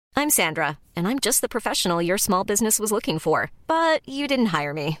I'm Sandra, and I'm just the professional your small business was looking for. But you didn't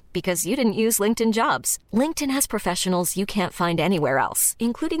hire me because you didn't use LinkedIn Jobs. LinkedIn has professionals you can't find anywhere else,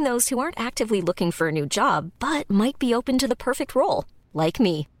 including those who aren't actively looking for a new job, but might be open to the perfect role, like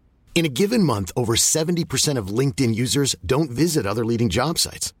me. In a given month, over 70% of LinkedIn users don't visit other leading job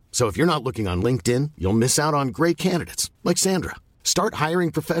sites. So if you're not looking on LinkedIn, you'll miss out on great candidates like Sandra. Start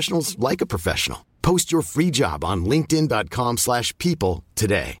hiring professionals like a professional. Post your free job on linkedin.com/people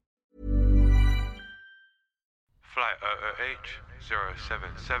today. Flight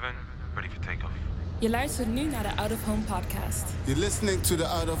H077, ready for takeoff. Je luistert nu naar de Out of Home podcast. You're listening to the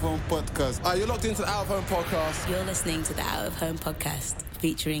Out of Home podcast. You're locked into the Out of Home podcast. You're listening to the Out of Home podcast,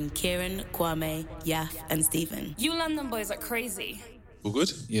 featuring Kieran, Kwame, Yaf, and Stephen. You London boys are crazy. All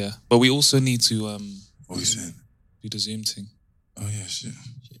good? Yeah, but we also need to What are you saying? do the Zoom thing. Oh yeah, shit.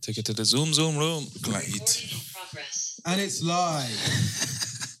 Take it to the Zoom room. Like it. And it's live.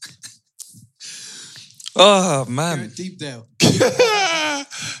 Oh man, Deepdale.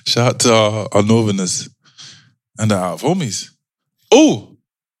 Shout out to our Northerners and our Out of Homies. Oh,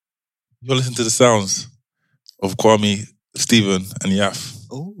 you're listening to the sounds of Kwame, Stephen, and Yaf.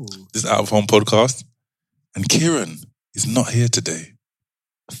 Oh. This Out of Home podcast, and Kieran is not here today.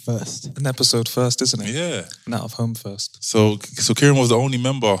 First. an episode first, isn't it? Yeah. An Out of Home first. So Kieran was the only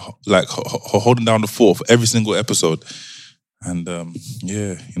member like holding down the fort for every single episode. And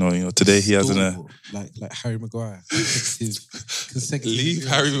yeah, you know, today he has like Harry Maguire. Consecutive. leave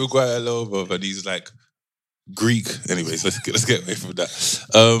Harry Maguire alone, bro, and he's like Greek. Anyways, let's get away from that.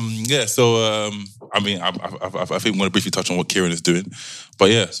 Yeah, so I mean, I think we're gonna briefly touch on what Kieran is doing, but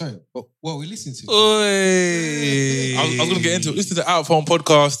yeah. Sorry, what are we listening to? Oi. I was gonna get into it. This is the Out of Home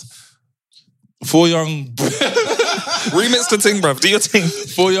podcast. 4 young Remix the thing, bruv. Do your thing.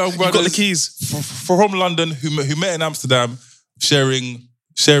 4 young brothers. You got the keys. From London who met in Amsterdam, sharing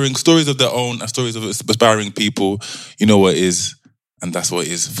stories of their own and stories of aspiring people. You know what it is, and that's what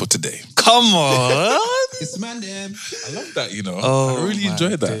it is for today. Come on. It's man them. I love that, you know. Oh, I really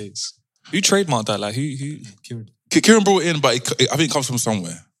enjoyed that. Days. Who trademarked that? Like who? Kieran brought it in, but I think it comes from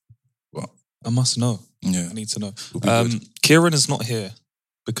somewhere. Well, I must know. yeah. I need to know. It'll be good. Kieran is not here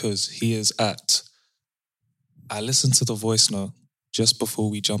because he is at. I listened to the voice note just before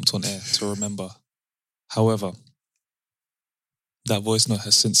we jumped on air to remember. However, that voice note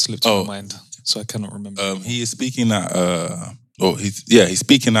has since slipped my mind, so I cannot remember. He is speaking at he's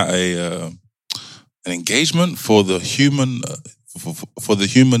speaking at an engagement for the human for the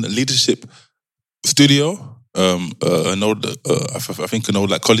human leadership studio. I think an old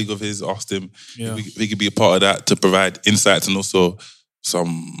like colleague of his asked him if he could be a part of that to provide insights and also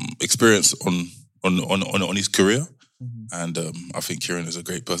some experience on his career. Mm-hmm. And I think Kieran is a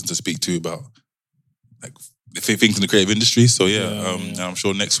great person to speak to about like things in the creative industry. So and I'm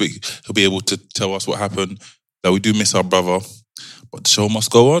sure next week he'll be able to tell us what happened. That we do miss our brother, but the show must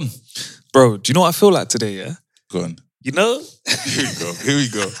go on. Bro, do you know what I feel like today, yeah? Go on. You know? Here we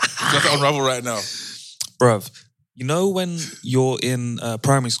go. Got to unravel right now. Bruv, you know when you're in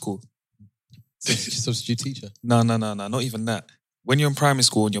primary school? Substitute teacher. No, not even that. When you're in primary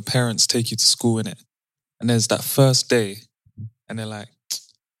school and your parents take you to school, innit? And there's that first day and they're like,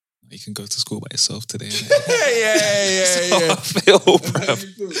 you can go to school by yourself today. yeah. I feel, bruv.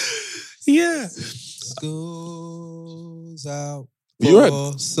 Yeah. School's out You're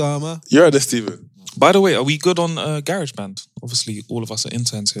for summer. You're at this, Stephen. By the way, are we good on GarageBand? Obviously, all of us are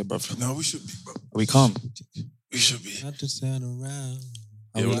interns here, bruv. No, we should be, bro. We can't. We should be. I just turn around.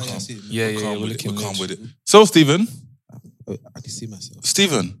 Yeah, we're I calm. see it. Yeah, We're calm we're with it. looking We're calm lit. with it. So, Stephen, I can see myself.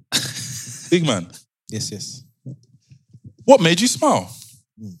 Stephen, big man, Yes. what made you smile?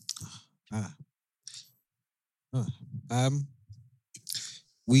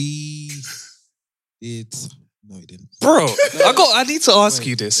 We did. No, we didn't. Bro, I need to ask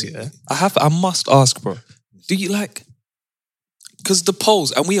you this, yeah? I must ask, bro. Do you like... Because the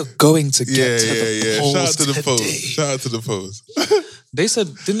polls, and we are going to get to the polls Shout out to the today. polls. Shout out to the polls. They said,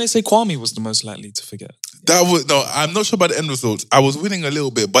 didn't they say Kwame was the most likely to forget? I'm not sure about the end results. I was winning a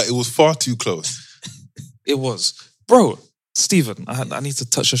little bit, but it was far too close. It was. Bro, Stephen, I need to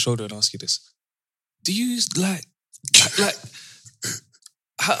touch your shoulder and ask you this. Do you like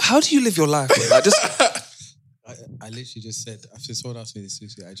how do you live your life? Bro? I literally just said, after someone asked me this,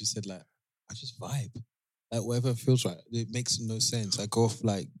 I just said, like, I just vibe. Like, whatever feels right. It makes no sense. I go off,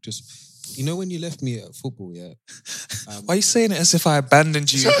 like, just... You know when you left me at football, yeah? Why are you saying it as if I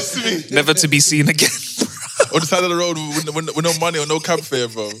abandoned you, never to be seen again? On the side of the road with no money or no cab fare,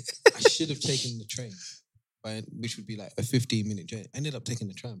 bro. I should have taken the train, which would be like a 15-minute journey. I ended up taking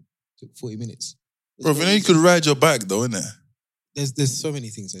the tram. Took 40 minutes. Bro, you know you could ride your bike though, innit? there's so many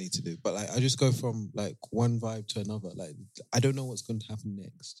things I need to do, but like I just go from like one vibe to another. Like I don't know what's going to happen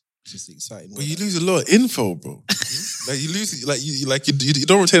next. It's just exciting. But you lose a lot of info, bro. Like you lose, you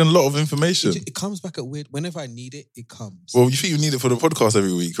don't retain a lot of information. It comes back at weird. Whenever I need it, it comes. Well, you think you need it for the podcast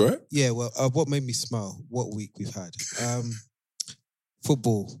every week, right? Yeah. Well, what made me smile? What week we've had?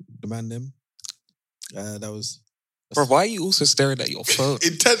 Football. The man them. That was. Bro, why are you also staring at your phone?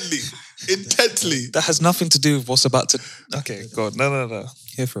 Intently. That has nothing to do with what's about to... Okay, go on. No.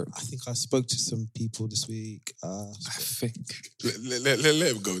 Here for it. I think I spoke to some people this week. I think. Let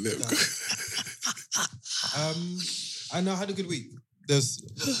him go. I know I had a good week. There's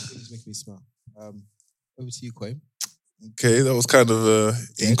lots of things making me smile. Over to you, Quay. Okay, that was kind of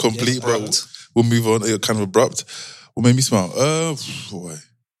incomplete, but we'll move on. Kind of abrupt. What made me smile? Boy,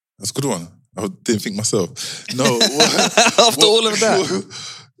 that's a good one. I didn't think myself. No. After all of that.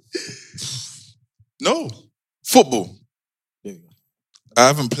 No. Football. I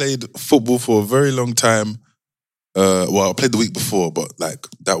haven't played football for a very long time. Well, I played the week before, but like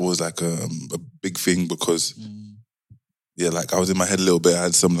that was like a big thing because like I was in my head a little bit. I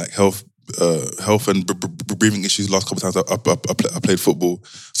had some like health and breathing issues last couple of times I played football.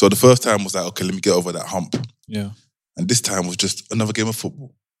 So the first time was like, okay, let me get over that hump. Yeah. And this time was just another game of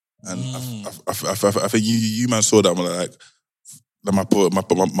football. And I think you man saw that. I'm like my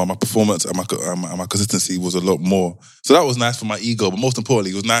performance and my consistency was a lot more. So that was nice for my ego, but most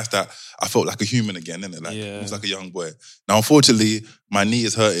importantly, it was nice that I felt like a human again, innit? Like I was like a young boy. Now, unfortunately, my knee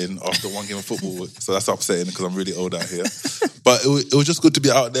is hurting after one game of football, so that's upsetting because I'm really old out here. But it was just good to be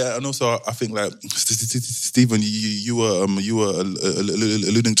out there, and also I think like Stephen, you were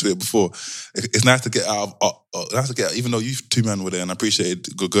alluding to it before. It's nice to get out of, even though you two men were there, and I appreciate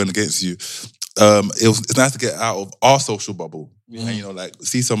going against you. It's nice to get out of our social bubble and like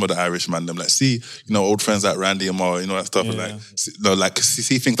see some of the Irish man them, like see old friends like Randy and Mar, that stuff, and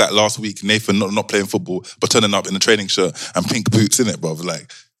see things like last week Nathan not playing football but turning up in a training shirt and pink boots, innit, bruv,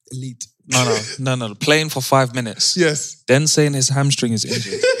 like elite. No, playing for 5 minutes, yes, then saying his hamstring is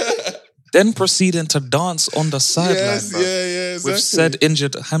injured, then proceeding to dance on the sideline, exactly. with said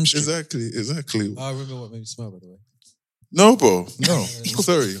injured hamstring. Exactly. I remember what made me smile, by the way. No, bro. No.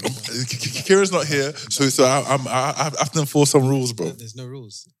 Sorry. Kieran's not here, so I have to enforce some rules, bro. There's no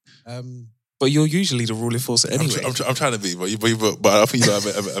rules. But you're usually the rule enforcer anyway. I'm trying to be, but I think you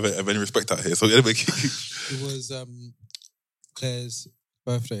don't have any respect out here. So anyway. It was Claire's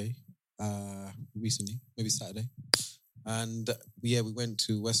birthday recently, maybe Saturday. And we went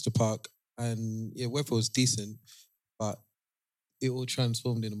to Wester Park and weather was decent, but it all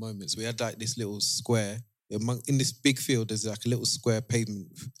transformed in a moment. So we had like this little square. In this big field, there's like a little square pavement.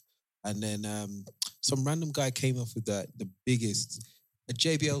 And then some random guy came up with the biggest, a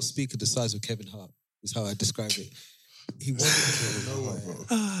JBL speaker the size of Kevin Hart, is how I describe it. He wanted it from nowhere,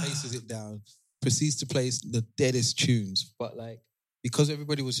 places it down, proceeds to play the deadest tunes. But like, because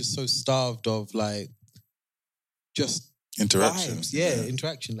everybody was just so starved of like, just interaction. Vibes.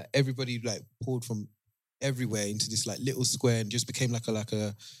 Interaction. Like everybody like poured from everywhere into this like little square and just became like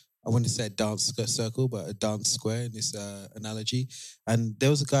a I want to say a dance circle, but a dance square in this analogy. And there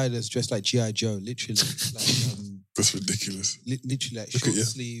was a guy that's dressed like G.I. Joe, literally. That's ridiculous. Literally like short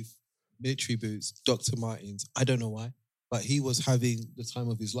sleeve, military boots, Dr. Martens. I don't know why, but he was having the time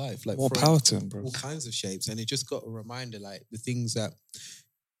of his life. Like more power to him, bro. All kinds of shapes. And it just got a reminder, like the things that,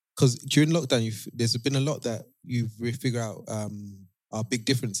 because during lockdown, there's been a lot that you figure out are big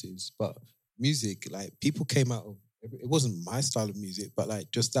differences. But music, like people came out of, it wasn't my style of music, but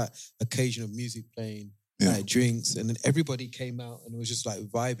like just that occasion of music playing, like drinks, and then everybody came out and it was just like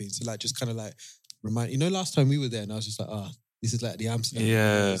vibing. So like just kind of like remind, last time we were there and I was just like, this is like the Amsterdam.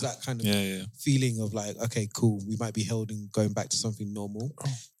 Yeah. It was that kind of feeling of like, okay, cool, we might be held and going back to something normal.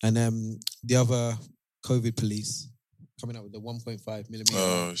 And the other COVID police coming out with the 1.5 millimeter.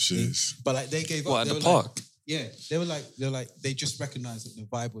 Oh, jeez. But like they gave up. What, at the park? Yeah, they were like, they just recognized that the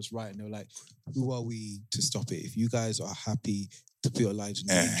vibe was right, and they were like, "Who are we to stop it? If you guys are happy to put your lives in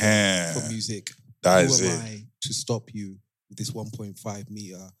danger for music, who am I to stop you with this 1.5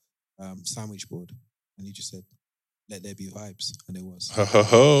 meter sandwich board?" And he just said, "Let there be vibes," and there was.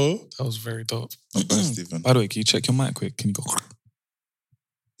 That was very dope. Stephen. By the way, can you check your mic quick? Can you go?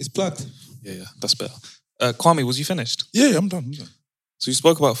 It's plugged. Yeah, that's better. Kwame, was you finished? Yeah, I'm done. So you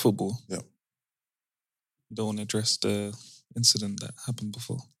spoke about football. Yeah. You don't want to address the incident that happened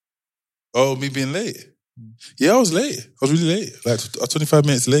before? Oh, me being late? Yeah, I was late. I was really late. Like 25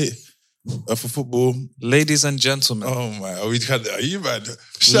 minutes late for football. Ladies and gentlemen. Oh my, are you mad?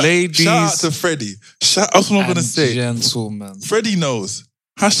 Ladies. Shout out to Freddie. That's what I'm going to say. Gentlemen. Freddie knows.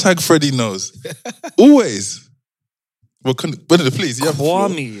 #Freddie knows. Always. Well, please. Yeah.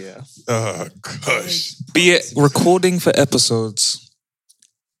 Kwame, yeah. Oh, gosh. Be it recording for episodes,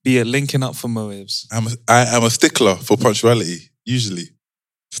 be it linking up for motives, I am a stickler for punctuality, usually.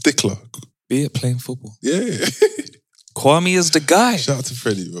 Stickler. be it playing football. Yeah. Kwame is the guy. Shout out to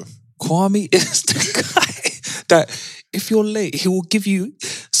Freddie, bro. Kwame is the guy that if you're late, he will give you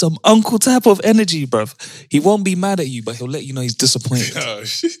some uncle type of energy, bruv. He won't be mad at you, but he'll let you know he's disappointed. Oh,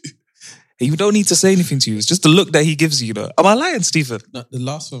 shit. And you don't need to say anything to you. It's just the look that he gives you, though. Am I lying, Stephen? No, the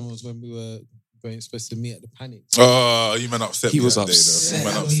last one was when we were supposed to meet at the Panic. Oh, you man upset He me was that day, upset. though.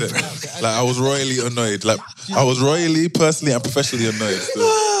 You man upset me. Like, I was royally annoyed. Like, I was royally, personally, and professionally annoyed.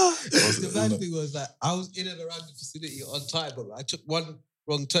 So. The bad thing was that I was in and around the vicinity on time, but I took one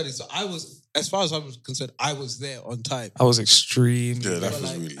wrong turning. So I was, as far as I was concerned, I was there on time. I was extreme. Yeah, that But was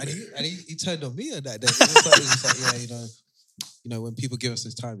like, really and he turned on me on that day. It was like, yeah, you know, when people give us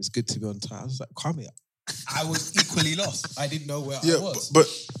this time, it's good to be on time. I was like, Kwame, I was equally lost. I didn't know where I was. But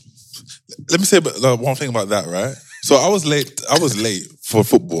let me say one thing about that, right? So I was late for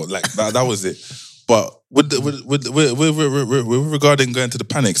football. Like that was it. But with regarding going to the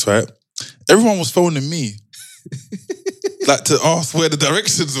Panics, right? Everyone was phoning me, like to ask where the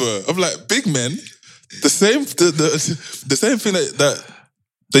directions were. I'm like, big men, the same thing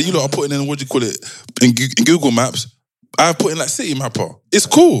that you lot are putting in. What do you call it in Google Maps? I put in like City Mapper. It's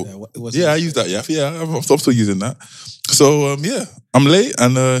cool. I use that. Yeah, I'm still using that. So I'm late,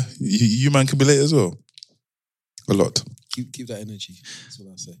 and you man can be late as well. A lot. Keep that energy. That's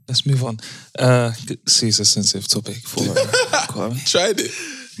what I say. Let's move on. See, it's a sensitive topic for Kwame. Tried it.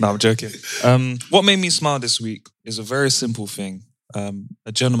 No, I'm joking. What made me smile this week is a very simple thing.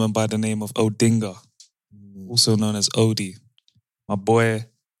 A gentleman by the name of Odinga, also known as Odie, my boy.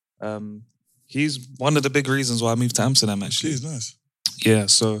 He's one of the big reasons why I moved to Amsterdam, actually. He's nice. Yeah,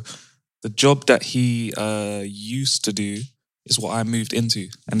 so the job that he used to do is what I moved into,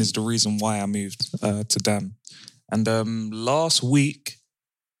 and is the reason why I moved to Dam. And last week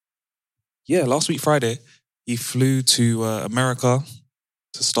Friday, he flew to America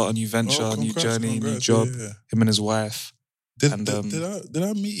to start a new venture, a new journey, new job. Yeah. Him and his wife. Did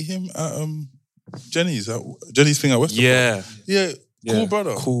I meet him at Jenny's thing at Western? Yeah. Cool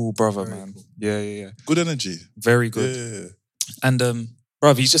brother. Cool brother, Very man. cool. Yeah. Good energy. Very good. Yeah. And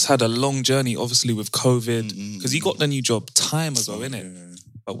bruv, he's just had a long journey, obviously with COVID, because he got the new job time ago, innit? Yeah.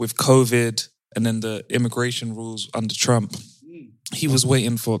 But with COVID and then the immigration rules under Trump, he was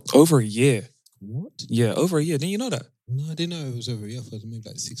waiting for over a year. What? Yeah, over a year. Didn't you know that? No, I didn't know it was over a year. I thought it maybe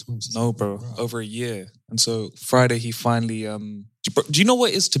like 6 months. No, bro. Right. Over a year. And so Friday he finally do you know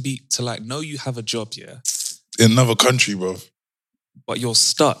what it is to like know you have a job, yeah? In another country, bro. But you're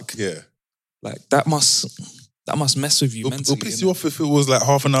stuck. Yeah. Like that must mess with you mentally. It'll piss you off if it was like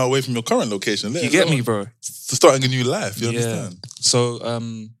half an hour away from your current location. You get me, bro? Starting a new life, you understand? So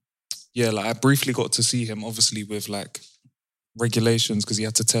like I briefly got to see him, obviously with like regulations because he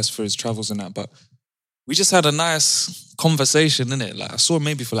had to test for his travels and that. But we just had a nice conversation, innit? Like I saw him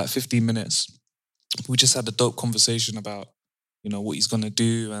maybe for like 15 minutes. We just had a dope conversation about, you know, what he's gonna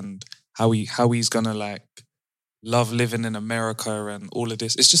do and how he's gonna like love living in America and all of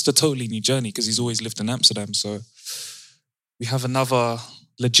this. It's just a totally new journey because he's always lived in Amsterdam. So we have another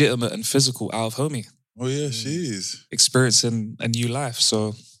legitimate and physical out of homie. Oh yeah, she is. Experiencing a new life.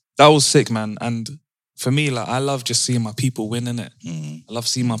 So that was sick, man. And for me, like I love just seeing my people win, innit? I love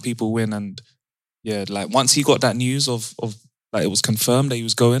seeing my people win. And yeah, like once he got that news of like it was confirmed that he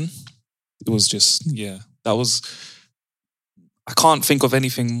was going, it was just, that was, I can't think of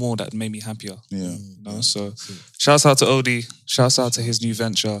anything more that made me happier. Yeah. You know? So shouts out to Odie. Shouts out to his new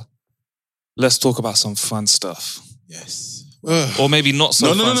venture. Let's talk about some fun stuff. Yes. Or maybe not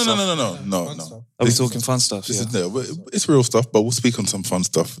so fun stuff. No. Are we talking fun stuff? It's real stuff, but we'll speak on some fun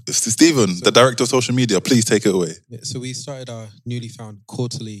stuff. Stephen, the director of social media, please take it away. Yeah, so we started our newly found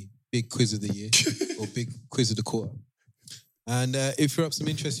quarterly big quiz of the year, or big quiz of the quarter. And it threw up some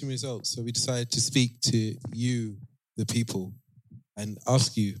interesting results. So we decided to speak to you, the people, and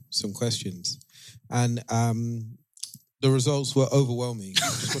ask you some questions. And the results were overwhelming. I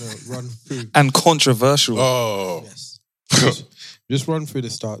just want to run through. And controversial. Oh. Yes. Just run through the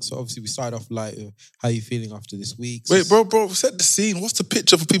start. So obviously we started off light. How are you feeling after this week? Wait, bro, set the scene. What's the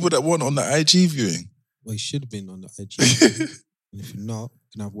picture for people that want on the IG viewing? Well, you should have been on the IG. And if you're not,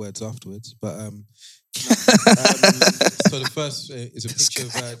 you can have words afterwards. But so the first is a picture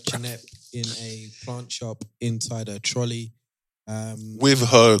of Jeanette in a plant shop inside a trolley. With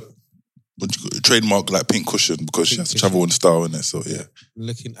her trademark like pink cushion because she has to travel in style in it. So yeah.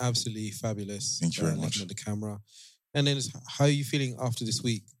 Looking absolutely fabulous. Thank you very much. Looking at the camera. And then it's how are you feeling after this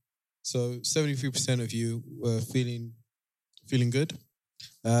week? So 73% of you were feeling feeling good.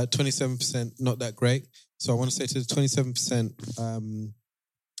 27%, not that great. So I want to say to the 27%,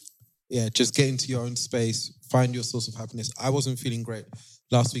 just get into your own space, find your source of happiness. I wasn't feeling great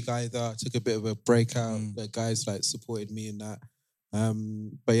last week either. I took a bit of a breakout. The guys like supported me in that.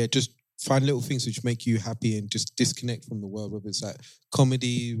 But yeah, just find little things which make you happy and just disconnect from the world, whether it's like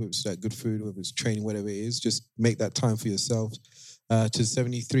comedy, whether it's like good food, whether it's training, whatever it is. Just make that time for yourself. To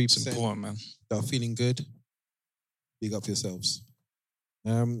 73% It's important, man. that are feeling good, big up yourselves.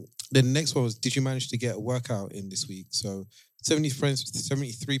 The next one was, did you manage to get a workout in this week? So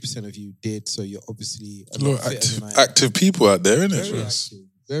 73% of you did, so you're obviously A lot of active people out there, isn't very it? active,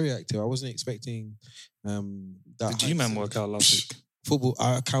 very active. I wasn't expecting that. Did you man work out last week? Football,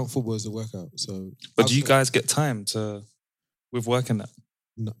 I count football as a workout. So, But do you guys get time with working that?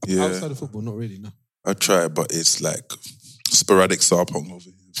 No, Yeah. outside of football, not really. No. I try, but it's like sporadic sarpong over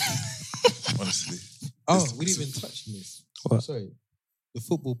here. Honestly. Oh, we didn't even touch on this. What? Sorry, the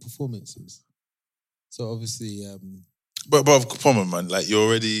football performances. So obviously, But come on, man. Like, you're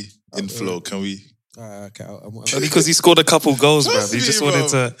already in flow. Can we? okay, Because he scored a couple goals, bro. Trust He me, just bro. wanted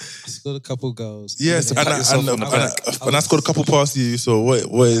to. I scored a couple goals. Yes, And and then I scored a couple past you. So what is I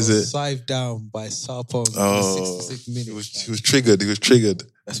was it? Sived down by Sarpong in Oh, the 66th minute. he was triggered. He was triggered.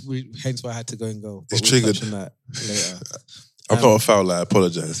 Hence why I had to go and go. He's But triggered. touch on that later. I'm not a foul. I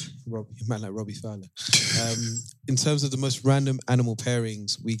apologize. Man like Robbie Fowler. In terms of the most random animal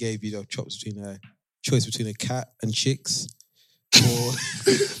pairings, we gave you the choice between a cat and chicks. Or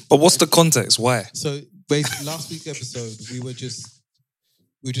But what's the context? Why? so basically, last week's episode, we were just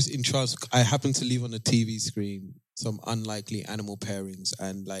in charge. I happened to leave on the TV screen some unlikely animal pairings,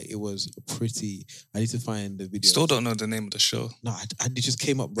 and like it was pretty. I need to find the video. Still don't know the name of the show. No, it just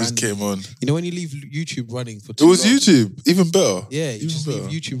came up This randomly. came on. You know when you leave YouTube running for It too was long? YouTube. Even better. Yeah, you Even just leave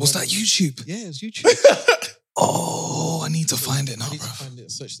better. YouTube. Was that running. YouTube? Yeah, it was YouTube. Oh, I need to find it now, I need bro. to find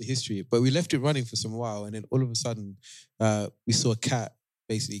it, search the history. But we left it running for some while, and then all of a sudden, we saw a cat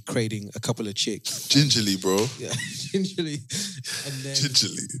basically crating a couple of chicks. Gingerly, bro. Yeah, gingerly.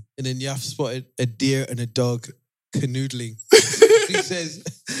 Gingerly. And then Yaf spotted a deer and a dog canoodling. He says,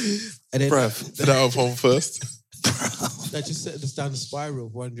 and then Bruv. Get out of home first. that just set us down the spiral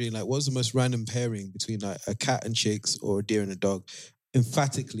of wondering, like, what's the most random pairing between like a cat and chicks or a deer and a dog?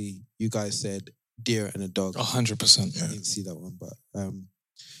 Emphatically, you guys said deer and a dog. 100%. I didn't see that one, but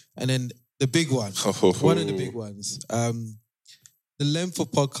and then the big one, one of the big ones. The length of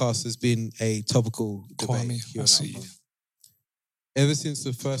podcast has been a topical debate. Kwame, here I on see Outcome. you. Ever since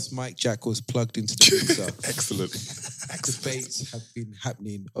the first mic jack was plugged into the mixer, Excellent. debates have been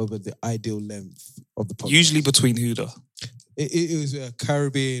happening over the ideal length of the podcast. Usually between who though? It was a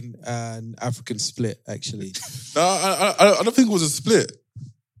Caribbean and African split, actually. No, I don't think it was a split.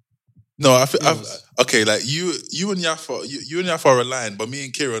 No, okay. Like you and Yafa are aligned, but me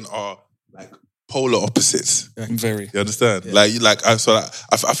and Kieran are like polar opposites. Very. You understand? Yeah. I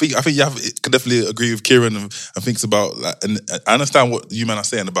think Yafa can definitely agree with Kieran and thinks about like, and I understand what you man are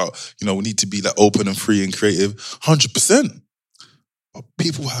saying about, you know, we need to be like open and free and creative. 100%. But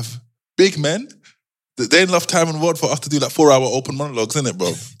people have big men. They ain't enough time in the world for us to do like 4-hour open monologues, innit,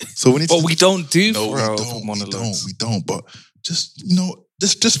 bro? So we need. But we don't do No, 4-hour we open don't. monologues. We don't. But just, you know,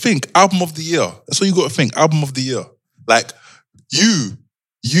 just think, album of the year. That's what you got to think. Album of the year. Like you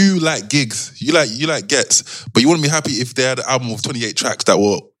like gigs. You like gets. But you wouldn't be happy if they had an album of 28 tracks that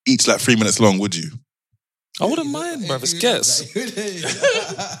were each like 3 minutes long, would you? I wouldn't mind, bruv. It's Gets.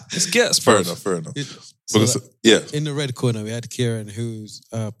 It's Gets, Fair bruv. enough. Fair enough. So, Because, yeah. in the red corner, we had Kieran, whose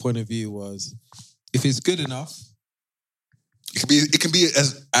point of view was, if it's good enough, It can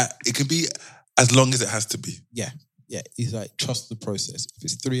be as long as it has to be. yeah, he's like, trust the process. If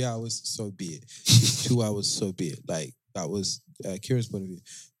it's 3 hours, so be it. If it's 2 hours, so be it. Like, that was Kieran's point of view.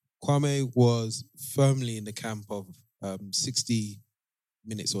 Kwame was firmly in the camp of 60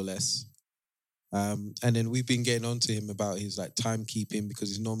 minutes or less. And then we've been getting on to him about his like timekeeping, because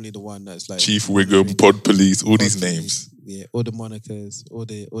he's normally the one that's like Chief Wiggum, Pod Police, all these Pod Police, names. yeah, all the monikers, all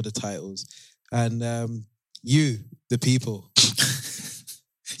the titles, and you, the people,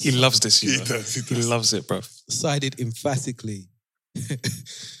 He loves this, He you know. does, he He does. loves it, bruv. sided emphatically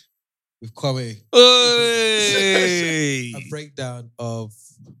with Kwame. Hey! A breakdown of,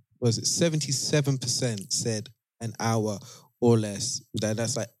 was it 77% said an hour or less.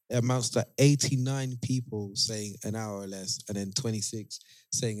 That's like, it amounts to 89 people saying an hour or less, and then 26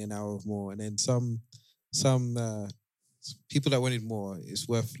 saying an hour or more, and then some people that wanted more. It's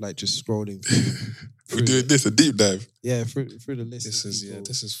worth like just scrolling We're doing this, a deep dive. yeah, through the list. This of is people.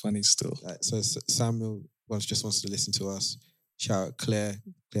 this is funny still. So Samuel just wants to listen to us. Shout out Claire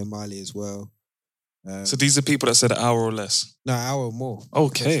Marley as well. So these are people that said an hour or less. No, an hour or more.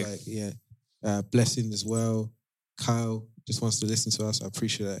 Okay. Like, Blessing as well. Kyle just wants to listen to us. I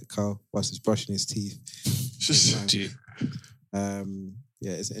appreciate that, Kyle, whilst he's brushing his teeth. Gee.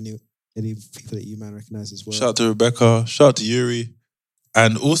 Is there any people that you man recognize as well? Shout out to Rebecca. Shout out to Yuri.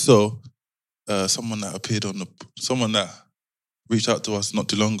 And also, someone that reached out to us not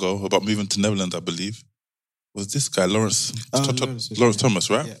too long ago about moving to Netherlands, I believe. Was this guy, Lawrence? Lawrence Thomas,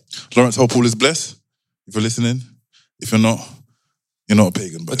 right? Yeah. Lawrence, hope all is blessed. If you're listening. If you're not a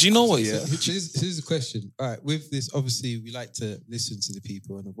pagan. But do you know what, yeah? Here's the question. All right, with this, obviously, we like to listen to the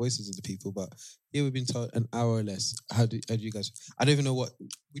people and the voices of the people, but here we've been told an hour or less. How do you guys... I don't even know what...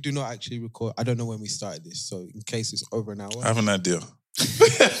 We do not actually record... I don't know when we started this, so in case it's over an hour... I have an idea.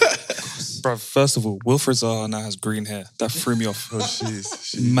 Bro, first of all, Wilfred Zaha now has green hair. That threw me off. Oh,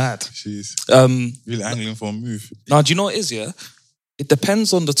 she's mad. She's really angling for a move. Now, do you know what it is, yeah? It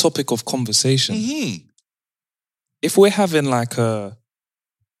depends on the topic of conversation. Mm-hmm. If we're having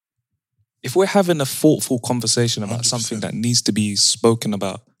a thoughtful conversation about 100%. something that needs to be spoken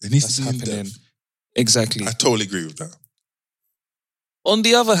about, It needs that's to be in happening. depth. Exactly. I totally agree with that. On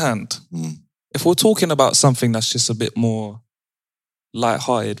the other hand, if we're talking about something that's just a bit more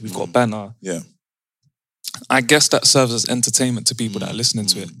light-hearted, we've got banter. Yeah. I guess that serves as entertainment to people that are listening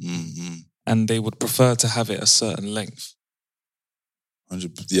to it. And they would prefer to have it a certain length.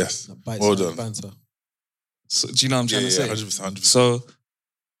 100%. Yes. Well done. Banter. So, do you know what I'm trying to say? 100%. So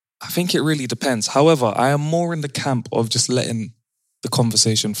I think it really depends. However, I am more in the camp of just letting the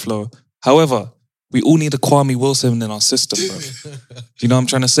conversation flow. However, we all need a Kwame Wilson in our system, bro. Do you know what I'm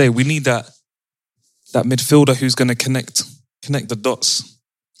trying to say? We need that midfielder who's going to connect the dots.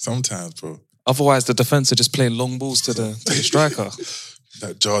 Sometimes, bro. Otherwise, the defense are just playing long balls to the striker.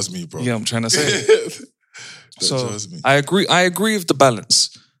 That jars me, bro. Yeah, I'm trying to say. So I agree with the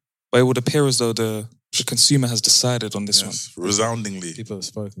balance, but it would appear as though the consumer has decided on this one. Resoundingly. People have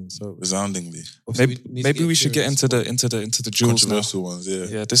spoken. So resoundingly. Maybe we should get into the jewels controversial now. ones, yeah.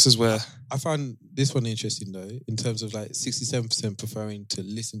 Yeah, this is where I found this one interesting though, in terms of like 67% preferring to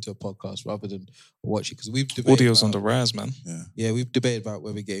listen to a podcast rather than watch it, because we've debated audio's on the rise, man. Yeah, we've debated about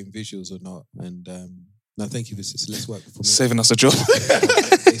whether we're getting visuals or not, and no, thank you for this. Let's work for me. Saving us a job.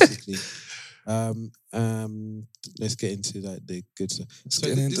 Basically. Let's get into like the good stuff. So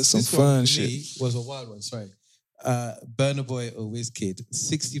get into some this fun one for shit. me was a wild one. Sorry, Burna Boy or Wizkid?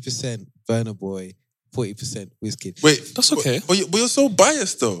 60% Burna Boy, 40% Wizkid. Wait, that's okay. But you're so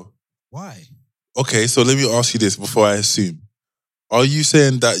biased though. Why? Okay, so let me ask you this before I assume. Are you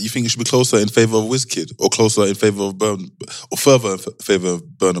saying that you think it should be closer in favour of Wizkid or closer in favour of or further in favour of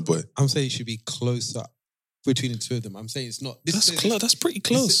Burna Boy? I'm saying it should be closer between the two of them. I'm saying it's not. That's pretty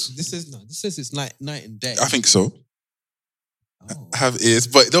close. This says it's night and day. I think so. Oh. I have ears,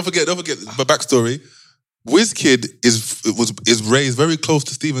 but don't forget my backstory. Wizkid is raised very close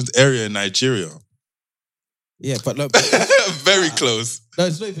to Stephen's area in Nigeria. Yeah, but look, very close. No,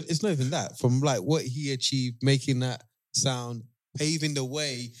 it's not even that. From like what he achieved, making that sound, paving the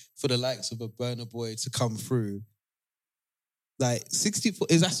way for the likes of a Burna Boy to come through. Like 64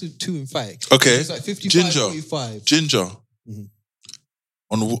 is actually 2 and 5. Okay, it's like 55, Ginger. 45. Ginger. Mm-hmm.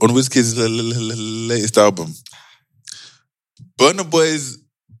 On Wizkid's latest album, Burna Boy's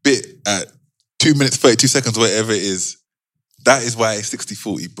bit at 2 minutes 32 seconds, whatever it is, that is why it's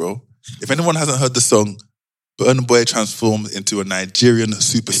 60-40, bro. If anyone hasn't heard the song, Burna Boy transformed into a Nigerian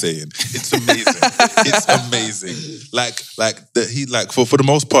Super Saiyan. It's amazing. It's amazing. For the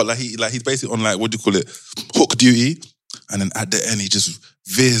most part, he's basically on what do you call it, hook duty, and then at the end he just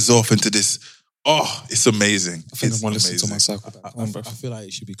veers off into this. Oh, it's amazing. I think it's I want to listen to my cycle. I feel like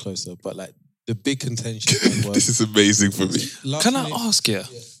it should be closer, but like the big contention was, this is amazing for me. Can I ask you,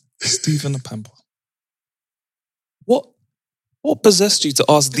 Stephen Apampa, what possessed you to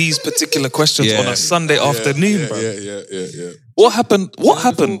ask these particular questions on a Sunday afternoon, bro? Yeah. What happened? What The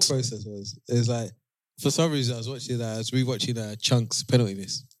happened? thought process was like, for some reason I was rewatching Chunk's penalty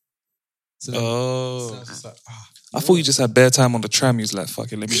miss. So I was just like, I thought you just had bare time on the tram. You was like,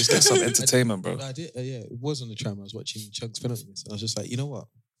 fuck it, let me just get some entertainment, bro. I did, it was on the tram. I was watching Chunk's penalty miss. And I was just like, you know what?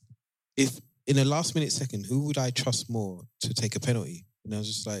 If in a last minute second, who would I trust more to take a penalty? And I was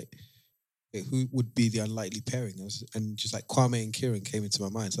just like, who would be the unlikely pairing? And just like Kwame and Kieran came into my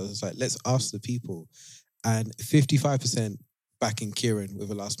mind. So I was just like, let's ask the people. And 55% backing Kieran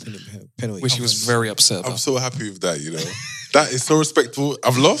with a last minute penalty. Which he was very upset about. I'm so happy with that, you know. That is so respectful.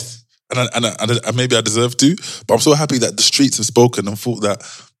 I've lost, and maybe I deserve to, but I'm so happy that the streets have spoken and thought that,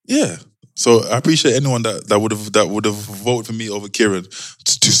 yeah. So I appreciate anyone that would have voted for me over Kieran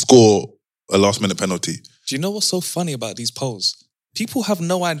to score a last minute penalty. Do you know what's so funny about these polls? People have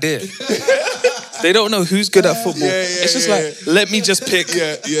no idea. They don't know who's good at football. Yeah, It's just like, let me just pick.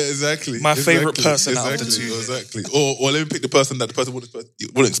 Yeah, exactly. My favourite Exactly. person out of the two. Exactly. Or let me pick the person that the person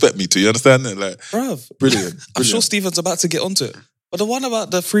wouldn't expect me to. You understand that? Like, Bruv. brilliant. I'm sure Stephen's about to get onto it. But the one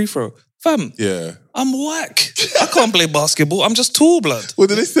about the free throw, fam, Yeah. I'm whack. I can't play basketball. I'm just tall blood. What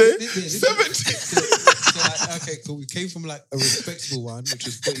did they say? 70. So like, okay, cool. We came from like a respectable one, which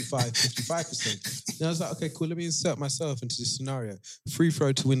was 45, 55%. Then I was like, okay, cool. Let me insert myself into this scenario. Free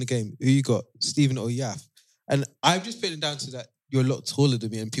throw to win the game. Who you got? Stephen or Yaf? And I've just put it down to that you're a lot taller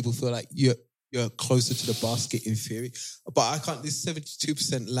than me and people feel like you're closer to the basket in theory. But I can't, this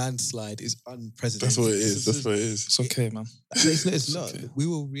 72% landslide is unprecedented. That's what it is. That's what it is. It's okay, man. It's not. We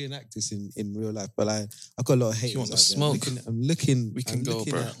will reenact this in real life, but I've got a lot of haters. You want the out there. smoke? I'm looking. We can go,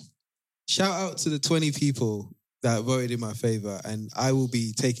 bro. Shout out to the 20 people that voted in my favor, and I will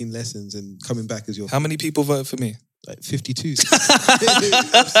be taking lessons and coming back as your. How many people voted for me? Like 52.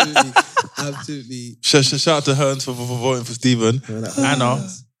 Absolutely. Shout out to Hearns for voting for Stephen.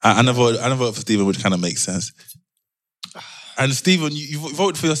 Anna voted for Stephen, which kind of makes sense. And Stephen, you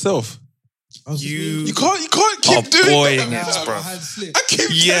voted for yourself. You can't keep doing that, bro. I keep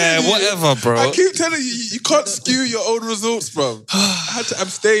telling you, whatever, bro. I keep telling you can't skew your own results, bro. I had to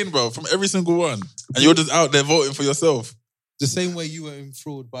abstain, bro, from every single one. And you're just out there voting for yourself. The same way you were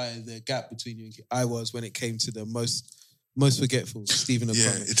enthralled by the gap between you and I was when it came to the most forgetful Stephen O'Connor.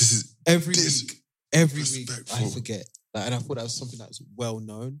 Yeah, this is every week I disrespectful. forget. Like, and I thought that was something that was well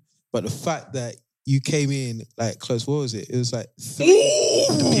known. But the fact that you came in like close, what was it? It was like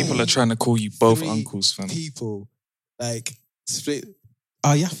People are trying to call you both three uncles, fam. people like split.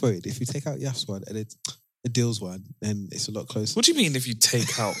 Yaf voted. If you take out Yaf's one and it's a Dill's one, then it's a lot closer. What do you mean if you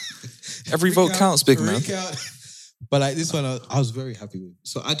take out? Every vote counts, big man. But like this one, I was very happy with.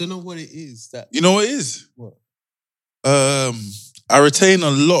 So I don't know what it is that. You know what it is? What? I retain a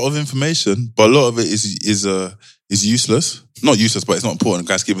lot of information, but a lot of it is useless. Not useless, but it's not important.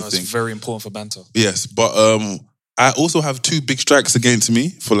 Guys, keep a thing. It's very important for banter. Yes, but I also have 2 big strikes against me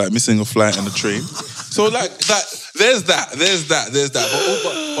for like missing a flight and a train. So like that, there's that.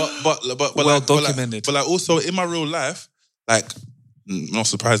 But well documented. But like also in my real life, like not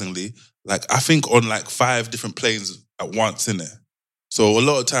surprisingly, like I think on like 5 different planes at once in there. So a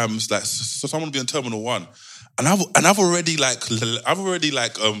lot of times, like so someone will be on Terminal 1. And I've already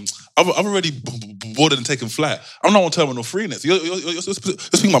boarded and taken flight. I'm not on Terminal 3 in it. So you're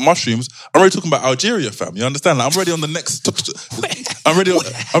speaking about mushrooms. I'm already talking about Algeria, fam. You understand? Like, I'm already on the next. I'm already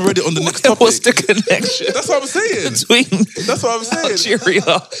on the next topic. What's the connection? That's what I'm saying. Between That's what I'm saying.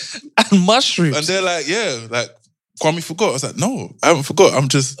 Algeria and mushrooms. And they're like, yeah, like Kwame forgot. I was like, no, I haven't forgot. I'm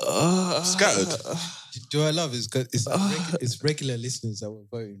just scattered. Do you know what I love is it's regular listeners that were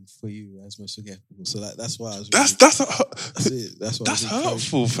voting for you as most forgettable. So like that's why I was. That's it. That's why. That's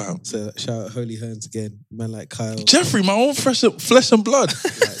hurtful, fam. So shout out Holy Hearns again, man like Kyle, Jeffrey, my own flesh and blood,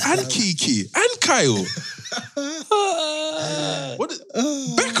 and Kiki and Kyle.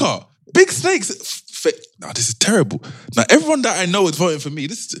 Becca, Big Snakes. Nah, this is terrible. Now everyone that I know is voting for me.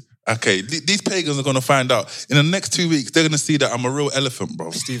 Okay, these pagans are going to find out. In the next 2 weeks, they're going to see that I'm a real elephant, bro.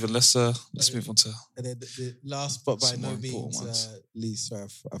 Stephen, let's move on to... And then the last, but by no means least, sorry,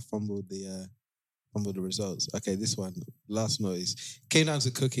 I fumbled the results. Okay, this one, last noise. Came down to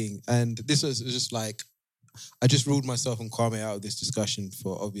cooking, and this was just like, I just ruled myself and Kwame out of this discussion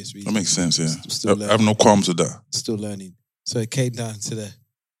for obvious reasons. That makes sense, yeah. I have no qualms with that. Still learning. So it came down to the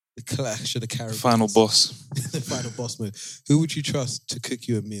clash of the Caribbean. Final boss. The final boss mode. Who would you trust to cook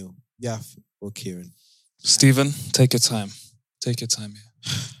you a meal? Yaf or Kieran? Stephen, take your time. Take your time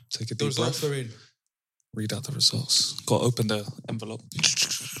here. Take a deep results breath. are in. Read out the results. Got to open the envelope.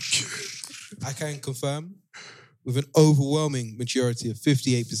 I can confirm with an overwhelming majority of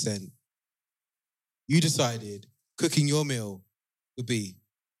 58%, you decided cooking your meal would be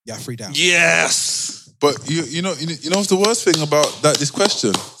Yafri down. Yes! But you know what's the worst thing about this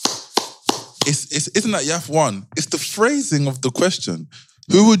question? Isn't that Yaf won? It's the phrasing of the question.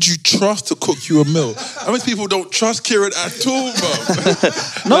 Who would you trust to cook you a meal? How many people don't trust Kieran at all, bro?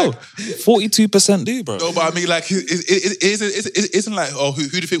 No, 42% do, bro. No, but I mean, like, it isn't like, oh, who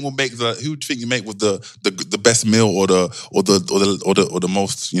do you think will make who do you think you make with the best meal or the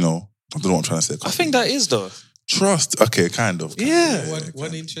most, you know? I don't know what I'm trying to say. I think that is though. Trust, okay, kind of. Yeah.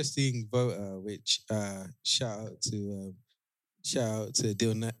 One interesting voter, which shout out to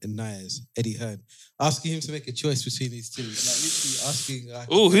Dil Nyers, Eddie Hearn, asking him to make a choice between these two. Like literally asking. Like,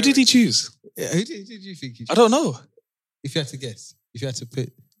 oh, who did he choose? Yeah, who did you think he chose? I don't know. If you had to guess, if you had to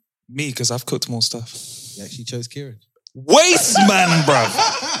put me, because I've cooked more stuff. You actually chose Kieran. Waste man, bruv.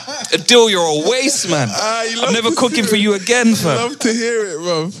 Adil, you're a waste man. I'm never cooking for you again, fam. I love to hear it,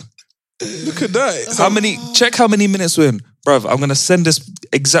 bruv. Look at that. Check how many minutes we're in. Bruv, I'm going to send this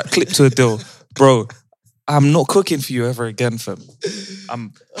exact clip to Adil. Bro, I'm not cooking for you ever again, fam.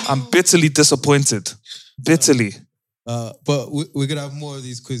 I'm bitterly disappointed. Bitterly. But we're going to have more of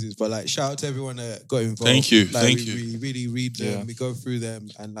these quizzes. But like, shout out to everyone that got involved. Thank you. Like, Thank we you. really read them. We go through them.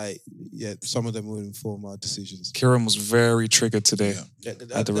 And like, yeah, some of them will inform our decisions. Kieran was very triggered today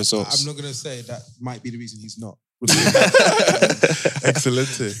at the results. I'm not going to say that might be the reason he's not.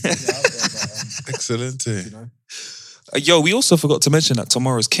 Excelente. Excelente. You know? Yo, we also forgot to mention that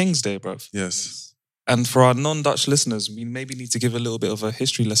tomorrow's King's Day, bruv. Yes. And for our non-Dutch listeners, we maybe need to give a little bit of a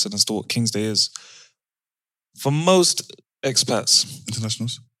history lesson as to what King's Day is. For most expats,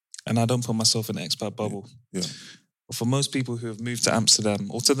 Internationals. and I don't put myself in the expat bubble, Yeah. but for most people who have moved to Amsterdam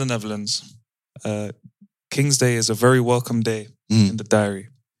or to the Netherlands, King's Day is a very welcome day in the diary.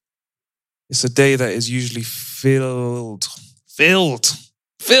 It's a day that is usually filled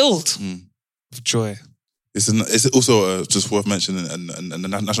with joy. It's also just worth mentioning a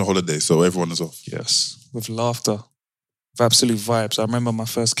national holiday, so everyone is off. Yes, with laughter, with absolute vibes. I remember my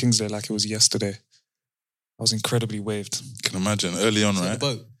first King's Day like it was yesterday. I was incredibly waved. Can imagine early on, right? The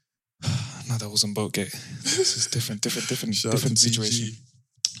boat. No, that wasn't Boatgate. This is different Shout out to situation. BG.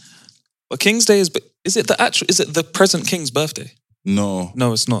 But King's Day is it the present King's birthday? No,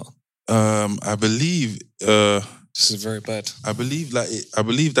 No, it's not. I believe. This is very bad. I believe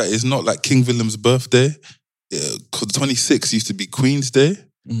that it's not like King William's birthday, because the 26th used to be Queen's Day,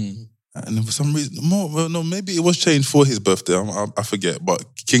 and then for some reason, maybe it was changed for his birthday. I forget, but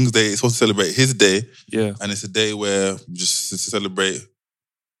King's Day is supposed to celebrate his day, and it's a day where we just celebrate.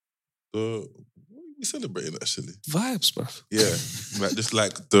 What are we celebrating actually? Vibes, bro. Yeah, we're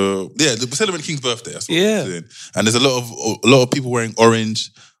celebrating King's birthday. That's what Yeah. we're doing. And there's a lot of people wearing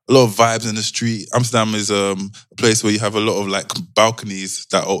orange. A lot of vibes in the street. Amsterdam is a place where you have a lot of like balconies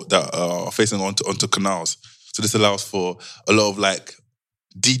that are facing onto canals. So this allows for a lot of like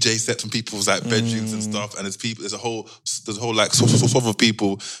DJ sets from people's like bedrooms and stuff. And there's a whole like sort of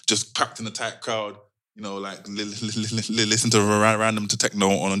people just packed in a tight crowd. You know, like listen to random to techno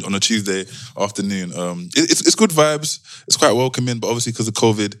on a Tuesday afternoon. It's good vibes. It's quite welcoming, but obviously because of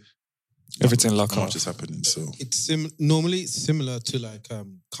COVID, everything like not much is happening. So It's normally it's similar to like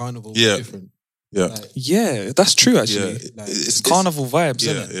carnival, Yeah. but different. yeah, Like, Yeah, that's true actually. yeah. It's carnival vibes,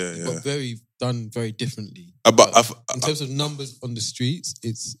 Yeah, isn't it? yeah, yeah. but done very differently. But In terms of numbers on the streets,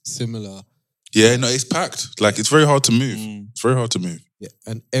 it's similar. yeah, no, it's packed. Like it's very hard to move. It's very hard to move. Yeah,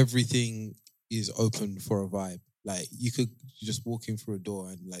 and everything is open for a vibe. Like you're just walking through a door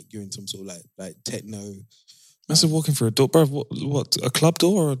and like you're in some sort of like techno. Imagine walking through a door, bro. What? A club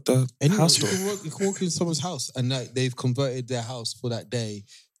door or the house door? You can walk in someone's house and like they've converted their house for that day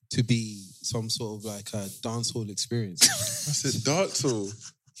to be some sort of like a dance hall experience. I said dance hall.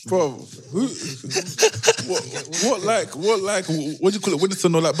 Bro, what do you call it?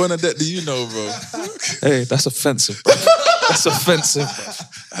 Winston or like Bernadette, do you know, bro? Hey, that's offensive, bro. That's offensive, bro.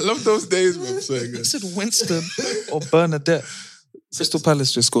 I love those days, bro. So I good. said Winston or Bernadette. Crystal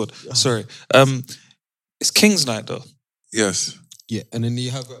Palace just scored. Sorry. It's King's Night though. Yes. Yeah, and then you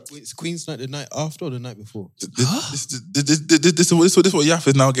have it's Queen's Night the night after or the night before. This is what Yaf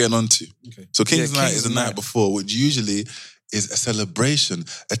is now getting onto. Okay. So King's Night is the night Night. before, which usually is a celebration,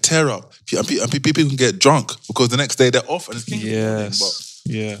 a tear up, and people can get drunk because the next day they're off and it's King's Day. Yes.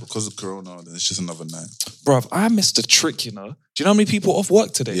 Yeah. But because of Corona, then it's just another night. Bruv, I missed the trick, you know. Do you know how many people off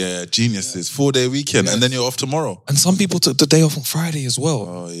work today? Yeah, geniuses. 4-day weekend, and then you're off tomorrow. And some people took the day off on Friday as well.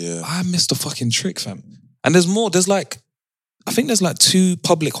 Oh yeah. I missed the fucking trick, fam. And there's more. I think there's like 2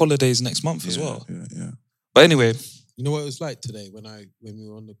 public holidays next month as well. Yeah. But anyway, You know what it was like today when we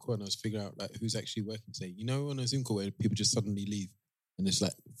were on the call and I was figuring out like who's actually working today. You know on a Zoom call where people just suddenly leave and there's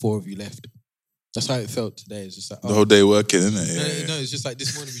like 4 of you left. That's how it felt today. It's just like The whole day working, isn't it? No, it's just like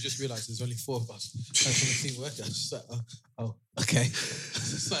this morning we just realised there's only 4 of us. Like on the team working. I was just like, oh, okay.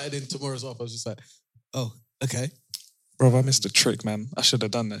 Started in tomorrow's off. I was just like, oh, okay. bro, I missed the trick, man. I should have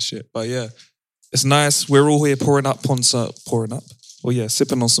done that shit. But yeah, it's nice. We're all here pouring up. Oh yeah,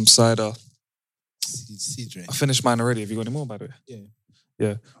 sipping on some cider. Cidre. I finished mine already. Have you got any more, by the way?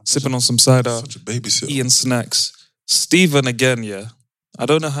 Yeah. Sipping on some cider, Such a babysitter. eating snacks. Stephen again, yeah. I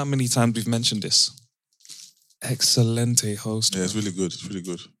don't know how many times we've mentioned this. Excelente host. Yeah, it's really good. It's really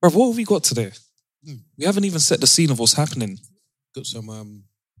good. Bro, what have we got today? We haven't even set the scene of what's happening. Got some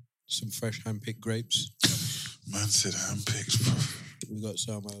fresh hand-picked grapes. Man said handpicked, bro. We got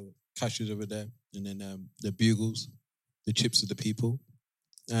some cashews over there, and then the bugles, the chips of the people,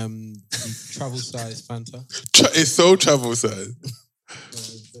 the travel size Fanta. It's so travel size.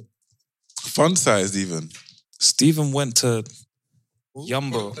 Fun sized even. Stephen went to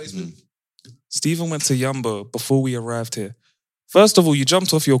Yumbo. Stephen went to Yumbo before we arrived here. First of all, you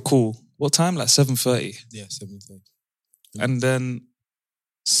jumped off your call. What time? Like 7:30. Yeah, 7:30. And then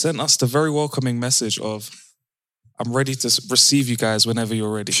sent us the very welcoming message of, I'm ready to receive you guys whenever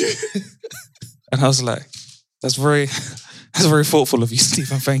you're ready. And I was like, that's very thoughtful of you,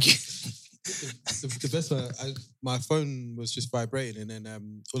 Stephen. Thank you. The best one, my phone was just vibrating, and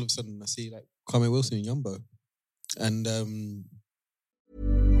then all of a sudden I see like Kwame Wilson in Yumbo. And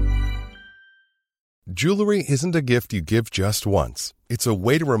Jewelry isn't a gift you give just once. It's a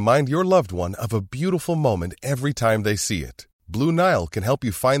way to remind your loved one of a beautiful moment every time they see it. Blue Nile can help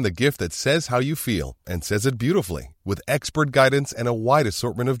you find the gift that says how you feel and says it beautifully, with expert guidance and a wide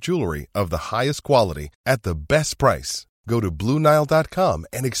assortment of jewelry of the highest quality at the best price. Go to BlueNile.com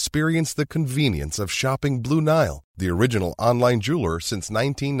and experience the convenience of shopping Blue Nile, the original online jeweler since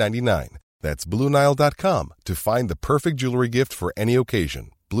 1999. That's BlueNile.com to find the perfect jewelry gift for any occasion.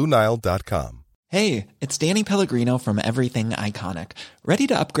 BlueNile.com. Hey, it's Danny Pellegrino from Everything Iconic. Ready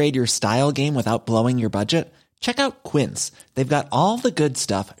to upgrade your style game without blowing your budget? Check out Quince. They've got all the good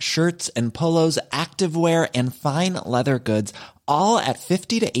stuff, shirts and polos, activewear, and fine leather goods, all at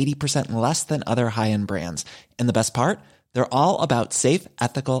 50 to 80% less than other high-end brands. And the best part? They're all about safe,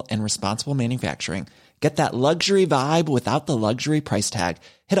 ethical, and responsible manufacturing. Get that luxury vibe without the luxury price tag.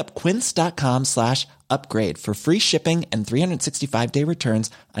 Hit up quince.com/upgrade for free shipping and 365-day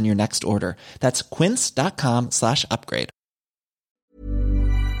returns on your next order. That's quince.com/upgrade.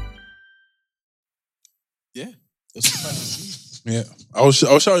 yeah, it's fun to see. Yeah, I was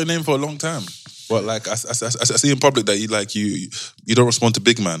shouting your name for a long time, but like I see in public that you don't respond to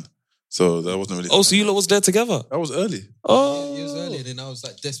big man, so that wasn't really. Oh, so you lot was there together? That was early. Oh, It was early, and then I was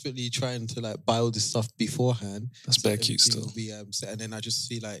like desperately trying to like buy all this stuff beforehand. That's bare cute everything still. would be, set. And then I just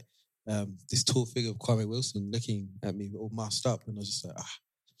see like this tall figure of Kwame Wilson looking at me all masked up, and I was just like,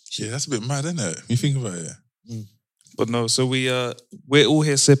 Yeah, that's a bit mad, isn't it? You think about it. But no, so we're all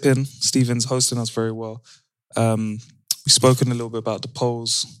here sipping. Stephen's hosting us very well. We've spoken a little bit about the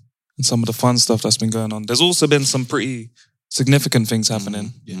polls and some of the fun stuff that's been going on. There's also been some pretty significant things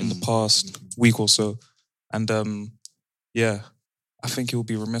happening in the past week or so. And I think it would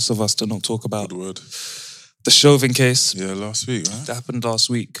be remiss of us to not talk about the Chauvin case. Yeah, last week, right? That happened last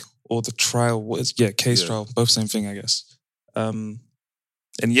week. Or the trial. Trial. Both same thing, I guess. And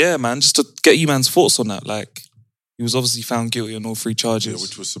yeah, man, just to get you man's thoughts on that. Like, he was obviously found guilty on all 3 charges. Yeah,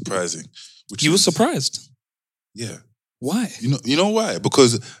 which was surprising. You were surprised? Yeah. Why? You know why?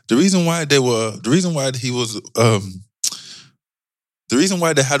 Because the reason why they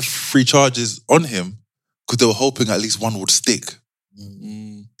had 3 charges on him, because they were hoping at least one would stick.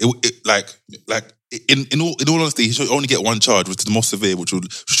 In all honesty, he should only get 1 charge, which is the most severe, which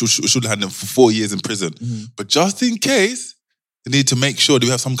should have him for 4 years in prison. But just in case, they need to make sure they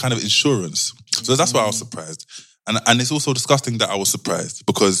have some kind of insurance. So that's why I was surprised. And it's also disgusting that I was surprised,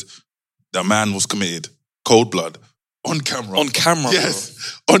 because the man was committed, cold blood, on camera. On camera?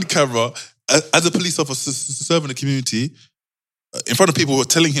 Yes, on camera. As a police officer serving the community, in front of people who are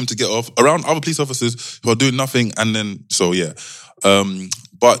telling him to get off, around other police officers who are doing nothing, and then, so yeah.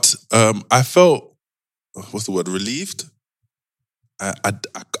 But I felt, what's the word, relieved? I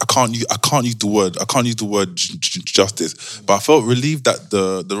can't use the word justice, but I felt relieved that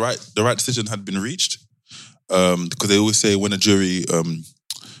the right decision had been reached, because they always say when a jury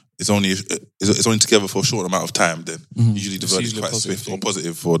is only together for a short amount of time, then usually the verdict is quite swift or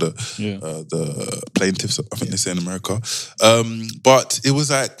positive for the plaintiffs. I think they say in America. But it was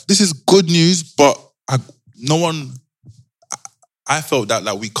like, this is good news, but I felt that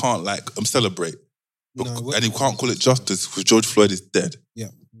like we can't celebrate. And you can't call it justice because George Floyd is dead. Yeah.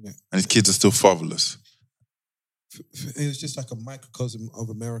 And his kids are still fatherless. It was just like a microcosm of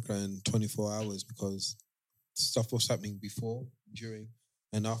America in 24 hours, because stuff was happening before, during,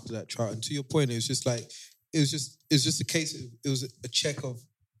 and after that trial. And to your point, it was just a case. It was a check of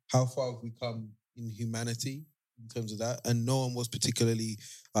how far we've come in humanity in terms of that, and no one was particularly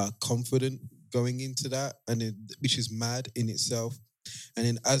confident going into that, which is mad in itself. And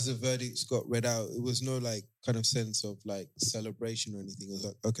then as the verdicts got read out, it was no kind of sense of celebration or anything. It was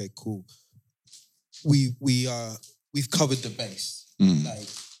like, okay, cool. We've covered the base.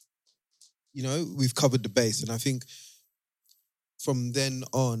 We've covered the base. And I think from then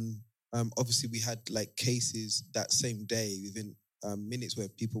on, obviously we had cases that same day within minutes where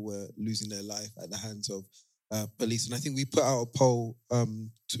people were losing their life at the hands of police. And I think we put out a poll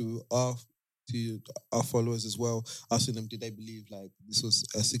to our followers as well, asking them, did they believe this was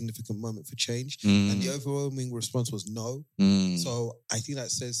a significant moment for change? And the overwhelming response was no. So I think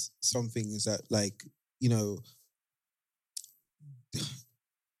that says something, is that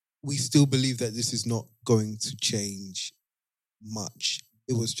we still believe that this is not going to change much.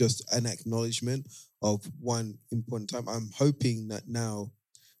 It was just an acknowledgement of one important time. I'm hoping that now,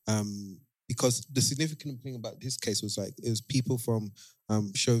 because the significant thing about this case was like, it was people from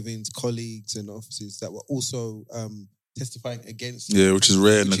Chauvin's colleagues and officers that were also testifying against. Yeah, which is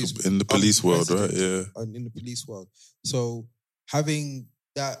rare in the police world, right? Yeah. In the police world. So having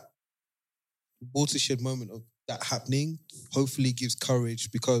that watershed moment of that happening hopefully gives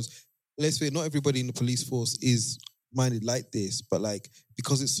courage, because let's say not everybody in the police force is minded like this, but like,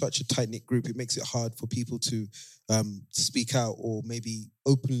 because it's such a tight-knit group, it makes it hard for people to speak out or maybe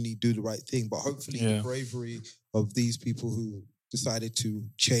openly do the right thing. But hopefully the bravery of these people who decided to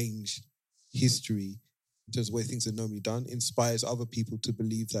change history in terms of the way things are normally done inspires other people to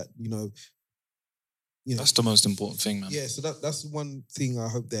believe that, you know, that's the most important thing, man. Yeah, so that's one thing I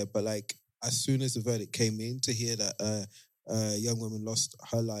hope there. But like, as soon as the verdict came in, to hear that a young woman lost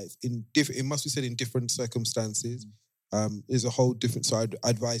her life it must be said in different circumstances. There's a whole different. So I'd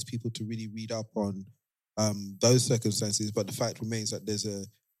advise people to really read up on those circumstances. But the fact remains that there's a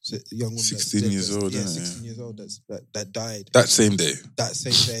young woman, 16 years old, 16 years old, that died that same day.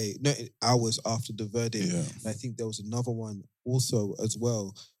 No, hours after the verdict. Yeah. And I think there was another one also as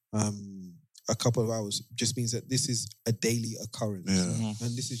well. A couple of hours just means that this is a daily occurrence. Yeah.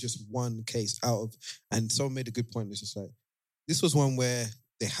 And this is just one case out of, and someone made a good point. It's just like, this was one where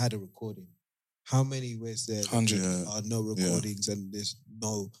they had a recording. How many was there? 100. Are no recordings and there's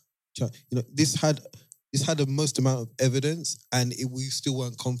no, this had the most amount of evidence and we still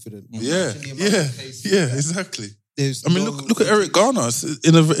weren't confident. Yeah, exactly. I mean, look at Eric Garner.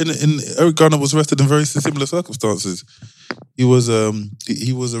 Eric Garner was arrested in very similar circumstances. He was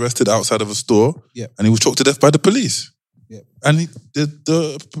arrested outside of a store, and he was choked to death by the police. Yeah, and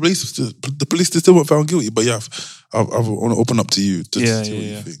the police still weren't found guilty. But I want to open up to you to see what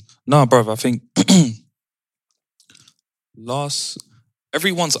you think. No, bro, I think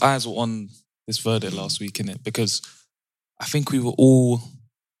everyone's eyes were on this verdict last week, innit? Because I think we were all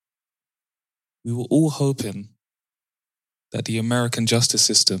hoping that the American justice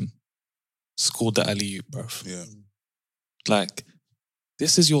system scored the alley-oop, bro. Yeah. Like,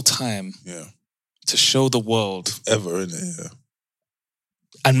 this is your time to show the world. Ever, innit? Yeah.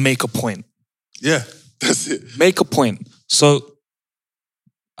 And make a point. Yeah, that's it. Make a point. So,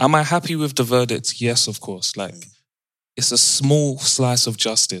 am I happy with the verdict? Yes, of course. Like, it's a small slice of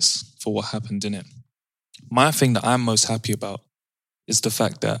justice for what happened, innit? My thing that I'm most happy about is the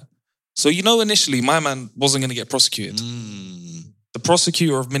fact that, so initially my man wasn't going to get prosecuted. The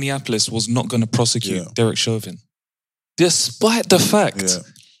prosecutor of Minneapolis was not going to prosecute Derek Chauvin. Despite the fact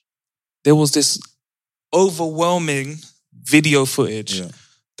there was this overwhelming video footage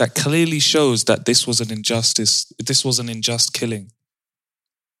that clearly shows that this was an injustice, this was an unjust killing.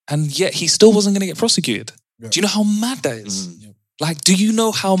 And yet he still wasn't going to get prosecuted. Yeah. Do you know how mad that is? Like, do you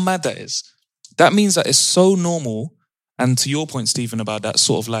know how mad that is? That means that it's so normal. And to your point, Stephen, about that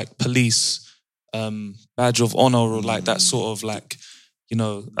sort of like police badge of honor, or like that sort of like,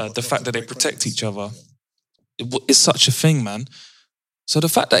 the fact that they protect each other. It's such a thing, man. So the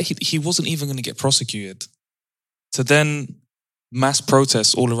fact that he wasn't even going to get prosecuted, to then mass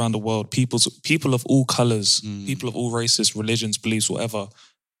protests all around the world, people of all colours, people of all races, religions, beliefs, whatever,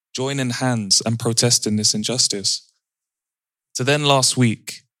 joining hands and protesting this injustice. To then last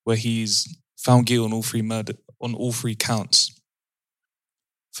week, where he's found guilty on all three counts.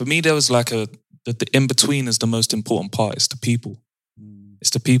 For me, there was like the in-between is the most important part. It's the people. It's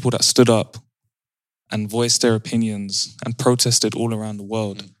the people that stood up and voiced their opinions and protested all around the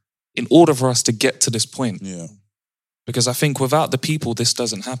world in order for us to get to this point. Yeah. Because I think without the people, this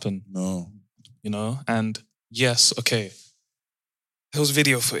doesn't happen. No. And yes, okay, there was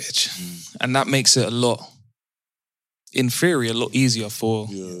video footage. And that makes it a lot, in theory, a lot easier for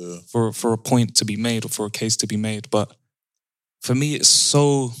a point to be made or for a case to be made. But for me, it's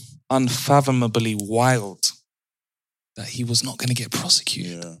so unfathomably wild that he was not going to get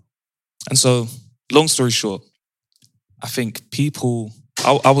prosecuted. Yeah. And so, long story short, I think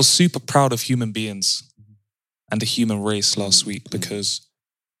I was super proud of human beings and the human race last week, because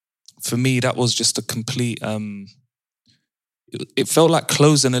for me, that was just a complete, it felt like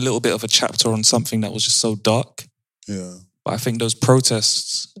closing a little bit of a chapter on something that was just so dark. Yeah. But I think those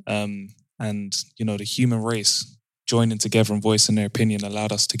protests and, the human race joining together and voicing their opinion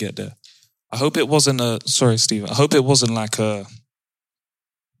allowed us to get there. I hope it wasn't sorry, Stephen. I hope it wasn't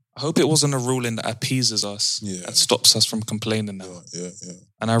a ruling that appeases us and stops us from complaining now. Yeah.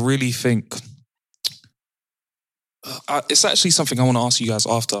 And I really think it's actually something I want to ask you guys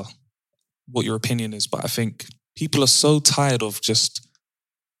after what your opinion is. But I think people are so tired of just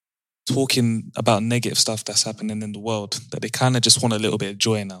talking about negative stuff that's happening in the world, that they kind of just want a little bit of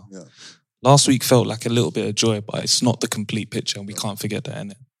joy now. Yeah. Last week felt like a little bit of joy, but it's not the complete picture, and we can't forget that,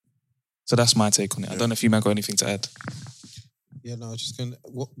 innit? So that's my take on it. I don't know if you man got anything to add. Yeah, no, I was just going to...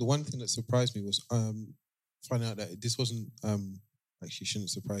 The one thing that surprised me was finding out that this wasn't... actually, shouldn't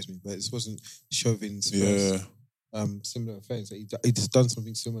surprise me, but this wasn't Chauvin's first similar offence. He's done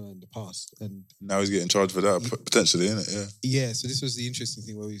something similar in the past. And now he's getting charged for that, potentially, isn't it? Yeah. Yeah, so this was the interesting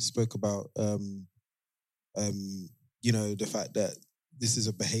thing where we spoke about, you know, the fact that this is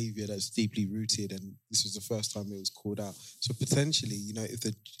a behaviour that's deeply rooted, and this was the first time it was called out. So potentially, you know, if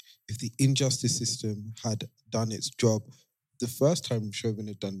the injustice system had done its job, the first time Chauvin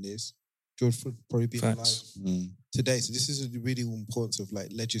had done this, George would probably be alive today. So this is a really importance of like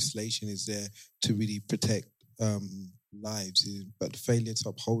legislation is there to really protect lives, but the failure to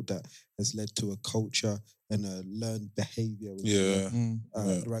uphold that has led to a culture and a learned behaviour.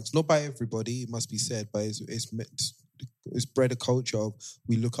 Ranks not by everybody, it must be said, but it's bred a culture of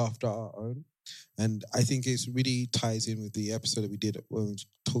we look after our own, and I think it really ties in with the episode that we did when we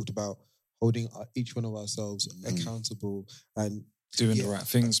talked about holding each one of ourselves accountable and doing the right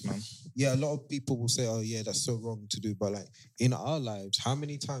things, man. Yeah, a lot of people will say, "Oh, yeah, that's so wrong to do." But like in our lives, how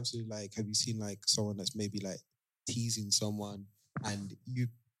many times have you seen like someone that's maybe like teasing someone, and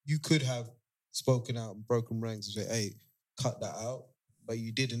you could have spoken out and broken ranks and say, "Hey, cut that out," but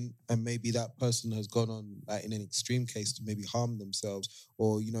you didn't, and maybe that person has gone on like in an extreme case to maybe harm themselves,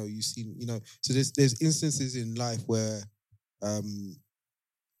 or you know, you've seen, you know, so there's instances in life where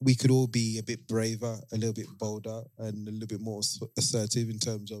we could all be a bit braver, a little bit bolder, and a little bit more assertive in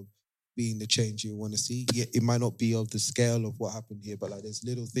terms of being the change you want to see. Yeah, it might not be of the scale of what happened here, but like there's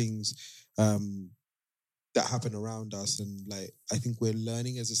little things that happen around us, and like I think we're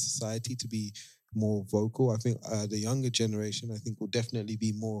learning as a society to be more vocal. I think the younger generation, I think, will definitely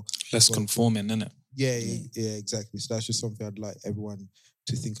be more less conforming, innit? Yeah, exactly. So that's just something I'd like everyone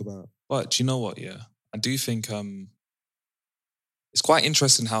to think about. But do you know what? Yeah, I do think it's quite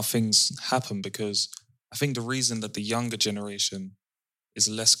interesting how things happen, because I think the reason that the younger generation is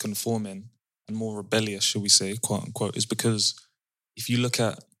less conforming and more rebellious, shall we say, quote unquote, is because if you look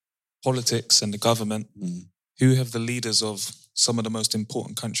at politics and the government, who have the leaders of some of the most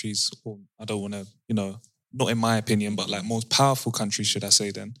important countries, or I don't want to, you know, not in my opinion, but like most powerful countries, should I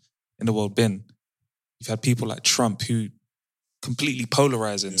say then, in the world been? You've had people like Trump who completely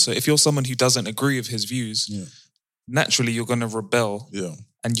polarizing. So if you're someone who doesn't agree with his views, naturally you're going to rebel,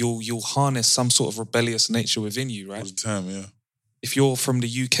 and you'll harness some sort of rebellious nature within you, right? All the time, If you're from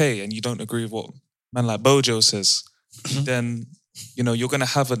the UK and you don't agree with what man like Bojo says, then you know you're going to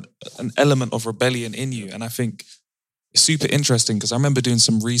have an element of rebellion in you. And I think it's super interesting because I remember doing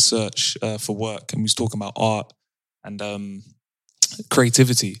some research for work, and we was talking about art and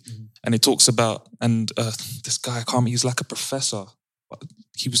creativity, and it talks about, and this guy, he's like a professor, but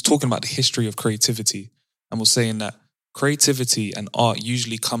he was talking about the history of creativity, and was saying that creativity and art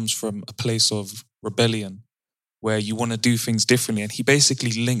usually comes from a place of rebellion, where you want to do things differently. And he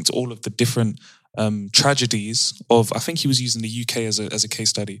basically linked all of the different tragedies of, I think he was using the UK as a case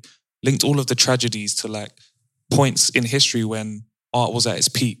study, linked all of the tragedies to like points in history when art was at its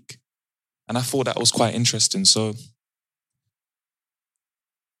peak. And I thought that was quite interesting. So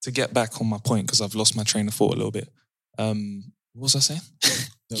to get back on my point, because I've lost my train of thought a little bit. What was I saying?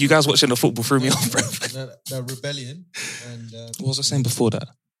 You guys watching the football threw me off, bro. The rebellion. And, what was I saying before that?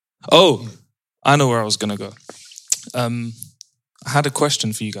 Oh, I know where I was going to go. I had a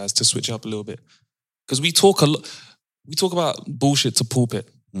question for you guys to switch up a little bit. Because we talk about bullshit to pulpit.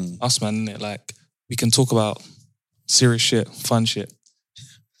 Us, man, innit? Like, we can talk about serious shit, fun shit.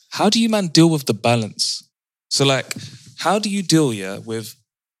 How do you, man, deal with the balance? So, like, how do you deal, with...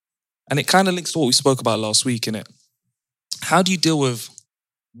 And it kind of links to what we spoke about last week, innit? How do you deal with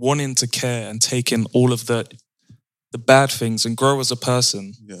wanting to care and take in all of the bad things and grow as a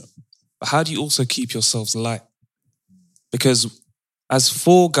person? Yeah. But how do you also keep yourselves light? Because as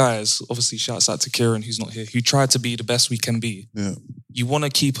four guys, obviously shouts out to Kieran, who's not here, who try to be the best we can be. Yeah. You want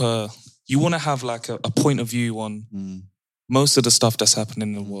to have like a point of view on most of the stuff that's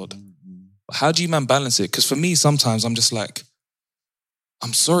happening in the world. But how do you, man, balance it? Because for me, sometimes I'm just like,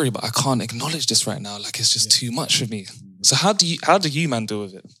 I'm sorry, but I can't acknowledge this right now. Like, it's just too much for me. So how do you, man, deal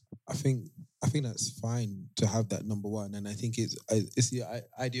with it? I think that's fine to have that, number one. And I think it's the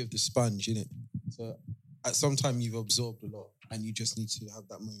idea of the sponge, innit? So at some time you've absorbed a lot, and you just need to have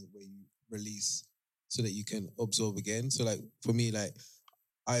that moment where you release so that you can absorb again. So like for me, like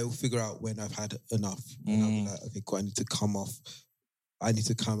I'll figure out when I've had enough, and I'll be like, okay, cool, I need to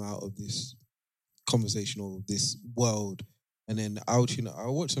come out of this conversation or this world, And then I'll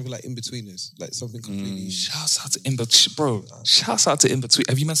watch something like In-Betweeners, like something completely. Shouts out to In-Between, bro. Shouts out to In-Between.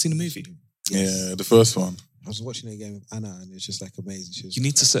 Have you man seen the movie? Yeah, the first one. I was watching it again with Anna, and it's just like amazing. She was You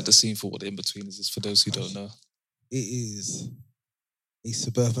need to set the scene for what the In-Betweeners is for those who don't know. It is a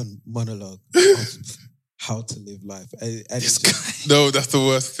suburban monologue of how to live life. And it's just, No, that's the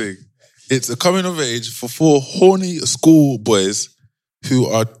worst thing. It's a coming of age for 4 horny school boys who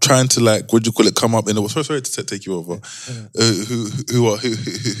are trying to come up in the sorry to take you over, who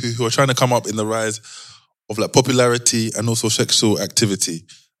are trying to come up in the rise of like popularity and also sexual activity,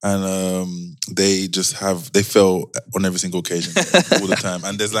 and they fail on every single occasion all the time.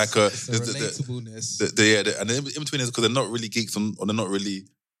 And there's like relatabiliness. And the in between is because they're not really geeks or they're not really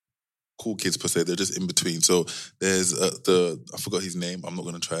cool kids per se. They're just in between. So there's I forgot his name. I'm not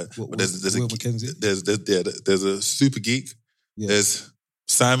going to try it. But there's Will McKenzie? There's a super geek. Yeah. There's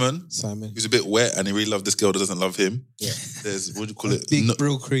Simon, who's a bit wet and he really loves this girl that doesn't love him. Yeah. There's, what do you call it? Big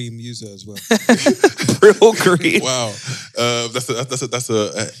Brill Cream user as well. Brill Cream. Wow. That's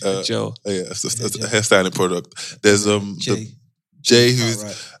a gel. That's a hairstyling product. There's Jay who's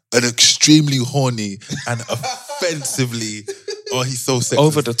right. an extremely horny and offensively. Oh, he's so sexist.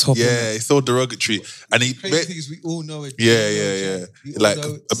 Over the top. Yeah, he's so derogatory. And he Crazy thing is we all know it. Yeah. We all Like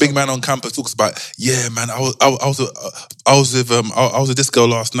know a big man on campus talks about, yeah, man, I was with this girl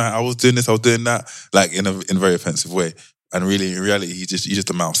last night. I was doing this, I was doing that, like in a very offensive way. And really, in reality, he's just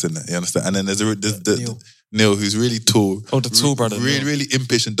a mouse in there. You understand? And then there's Neil, who's really tall. Oh, the tall brother. Really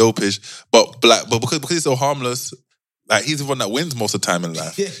impish and dopish, but black. But because he's so harmless. Like, he's the one that wins most of the time in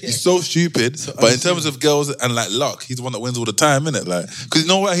life. Yeah. He's so stupid, but in terms of girls and like luck, he's the one that wins all the time, innit? Like, because you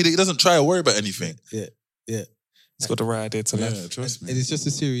know what? He doesn't try to worry about anything. Yeah. He's got the right idea to life. Yeah, trust me. And it's just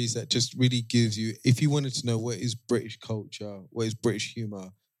a series that just really gives you, if you wanted to know what is British culture, what is British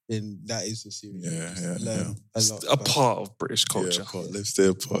humour, then that is the series. Yeah. A lot. A part of British culture. Yeah, let's stay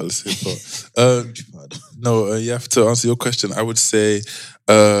apart. No, you have to answer your question. I would say,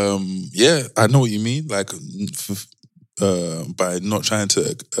 yeah, I know what you mean. Like, by not trying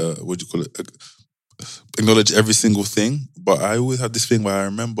to, acknowledge every single thing. But I always have this thing where I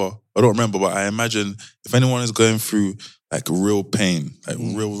imagine if anyone is going through like real pain, like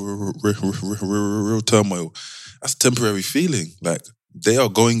real turmoil, that's a temporary feeling. Like, they are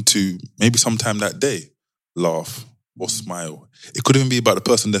going to, maybe sometime that day, laugh or smile. It could even be about the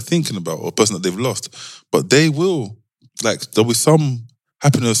person they're thinking about or the person that they've lost. But they will, like, there'll be some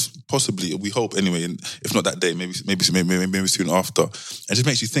happiness, possibly, we hope anyway, and if not that day, maybe soon after. It just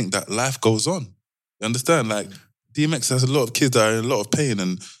makes you think that life goes on. You understand? Like, DMX has a lot of kids that are in a lot of pain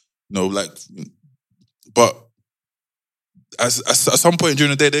and, but at some point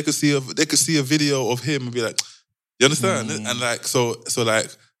during the day, they could see a video of him and be like, you understand? And like, so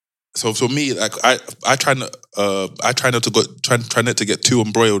for me, like, I try not to get too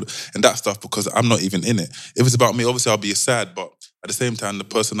embroiled in that stuff because I'm not even in it. If it's about me, obviously I'll be sad, but at the same time, the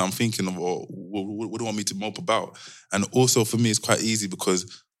person I'm thinking of would want me to mope about. And also for me, it's quite easy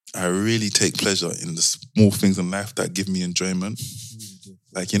because I really take pleasure in the small things in life that give me enjoyment.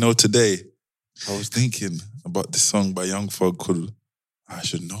 Like, today, I was thinking about this song by Young Thug called I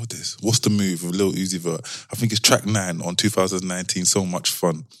Should Know This. What's the Move with Lil Uzi Vert? I think it's track 9 on 2019. So much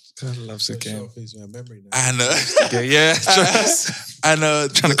fun. God loves the game. And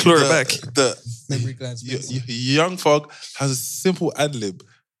trying to claw it back. The memory glands. Young Thug has a simple ad lib.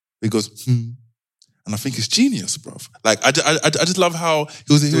 He goes, and I think it's genius, bruv. Like, I just love how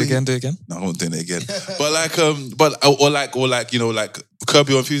he was. Do it again. No, I'm not doing it again. But like Curb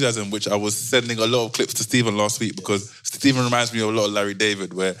Your Enthusiasm, which I was sending a lot of clips to Stephen last week because Stephen reminds me of a lot of Larry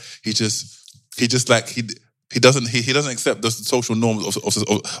David, where he doesn't accept the social norms of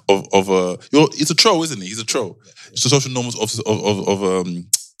he's a troll, isn't he? He's a troll. It's the social norms of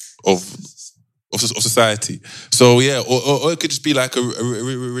society. So yeah, or it could just be like a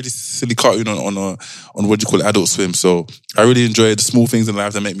really silly cartoon on what do you call it, Adult Swim. So I really enjoy the small things in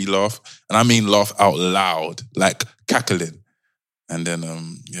life that make me laugh, and I mean laugh out loud, like cackling. And then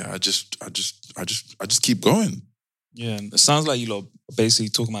I just keep going. Yeah, and it sounds like you lot are basically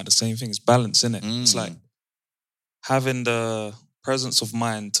talking about the same thing. It's balance, isn't it? It's like having the presence of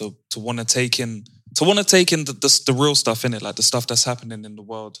mind to want to take in the real stuff in it, like the stuff that's happening in the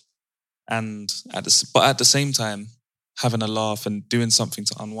world. And at the same time, having a laugh and doing something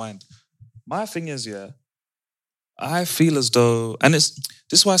to unwind. My thing is, I feel as though, and this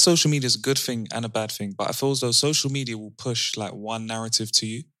is why social media is a good thing and a bad thing, but I feel as though social media will push like one narrative to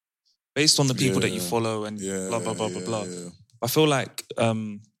you based on the people that you follow and blah, blah, blah, blah, blah. I feel like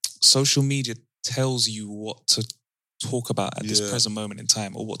social media tells you what to talk about at this present moment in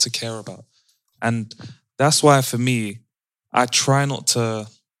time or what to care about. And that's why for me, I try not to,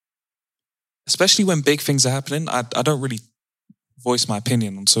 especially when big things are happening, I don't really voice my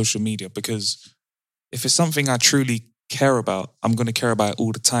opinion on social media, because if it's something I truly care about, I'm going to care about it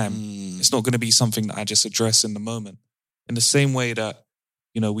all the time. It's not going to be something that I just address in the moment. In the same way that,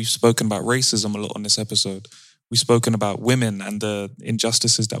 we've spoken about racism a lot on this episode. We've spoken about women and the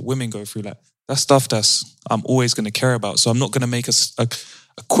injustices that women go through. Like, that's stuff I'm always going to care about. So I'm not going to make a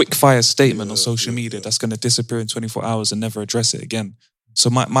quick fire statement on social media that's going to disappear in 24 hours and never address it again. So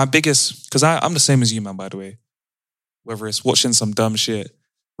my biggest, because I'm the same as you, man, by the way. Whether it's watching some dumb shit,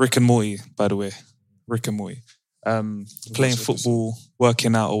 Rick and Morty, by the way, Rick and Morty, playing football,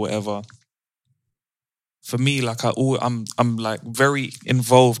 working out or whatever. For me, like I'm like very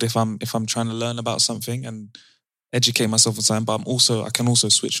involved if I'm trying to learn about something and educate myself on something, but I can also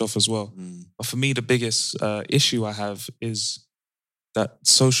switch off as well. But for me, the biggest issue I have is that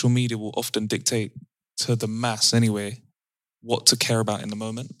social media will often dictate to the mass anyway what to care about in the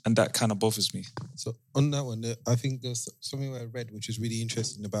moment, and that kind of bothers me. So on that one, I think there's something I read which was really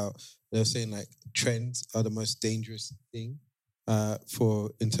interesting about, they're saying like trends are the most dangerous thing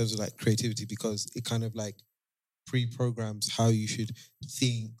in terms of like creativity, because it kind of like pre-programs how you should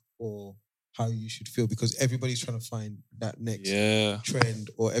think or how you should feel, because everybody's trying to find that next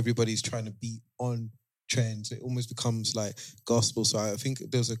trend, or everybody's trying to be on trends. It almost becomes like gospel. So I think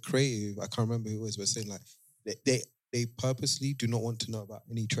there's a creative, I can't remember who it was, but saying like they purposely do not want to know about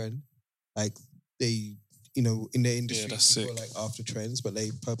any trend. Like they, in their industry, people are like after trends, but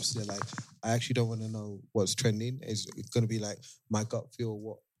they purposely are like, I actually don't want to know what's trending. It's going to be like my gut feel,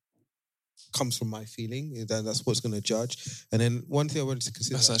 what comes from my feeling. That's what's going to judge. And then one thing I wanted to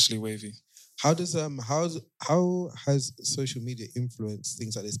consider. That's actually wavy. How has social media influenced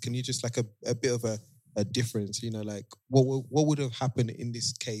things like this? Can you just like a bit of a difference, like what would have happened in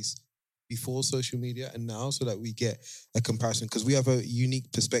this case before social media and now, so that we get a comparison? Because we have a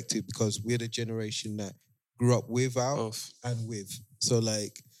unique perspective, because we're the generation that grew up without and with. So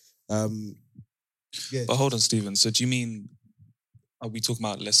like, But hold on, Stephen. So do you mean, are we talking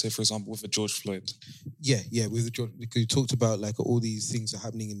about, let's say, for example, with a George Floyd? Yeah, with the George, because you talked about like all these things are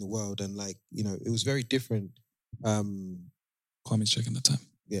happening in the world, and like, it was very different. Kwame's checking the time.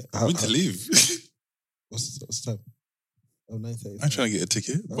 Yeah. I need to leave. What's the time? Oh, 9:30. I'm trying to get a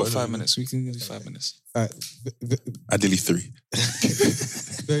ticket. What, 5 minutes? We can do 5 minutes. All right. Ideally 3.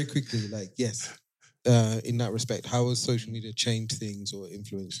 Very quickly, like, yes. In that respect, how has social media changed things or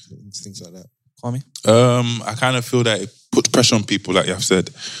influenced things like that? Kwame? I kind of feel that it puts pressure on people, like you've said,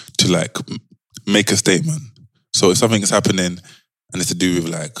 to like make a statement. So if something is happening and it's to do with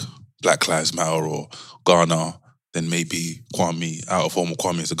like Black Lives Matter or Ghana, then maybe Kwame, out of home,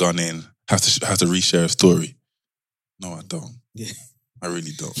 Kwame is a Ghanaian, has to reshare a story. No, I don't. Yeah. I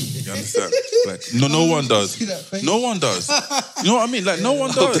really don't. You understand? Like, no one does. No one does. You know what I mean? Like, no one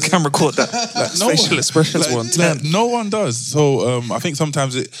does. I hope the camera caught that. Like, facial expressions were on 10. Like, no one does. So I think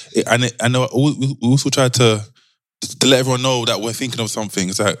sometimes I know we also try to let everyone know that we're thinking of something.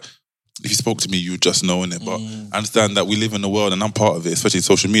 It's like, if you spoke to me, you would just know, innit? But I understand that we live in the world and I'm part of it, especially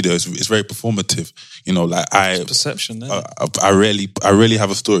social media. It's very performative. Like it's perception. I rarely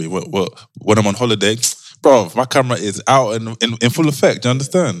have a story. When I'm on holiday, bro, my camera is out in full effect. Do you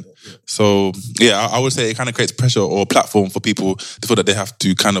understand? So yeah, I would say it kind of creates pressure or a platform for people to feel that they have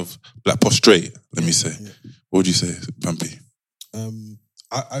to kind of like prostrate. Let me say. What would you say, Pampy?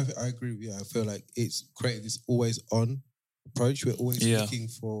 I agree with you. I feel like it's created this always on approach. We're always looking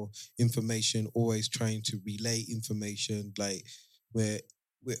for information, always trying to relay information. Like we're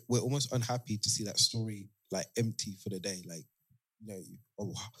almost unhappy to see that story like empty for the day. Like,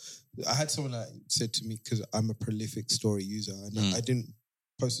 I had someone that said to me, because I'm a prolific story user, and I didn't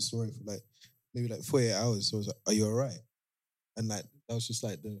post a story for maybe 48 hours. So I was like, "Are you all right?" And like that was just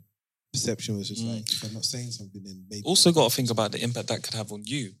like the perception was just like, if I'm not saying something, then maybe. Also got to think about the impact that could have on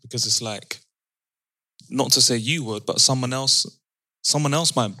you, because it's like, not to say you would, but someone else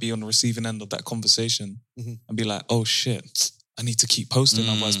might be on the receiving end of that conversation and be like, "Oh shit, I need to keep posting,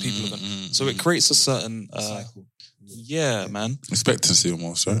 otherwise people are going to..." So it creates a certain cycle. Yeah, man. Expectancy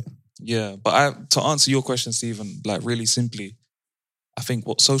almost, right? Yeah, but to answer your question, Stephen, like really simply, I think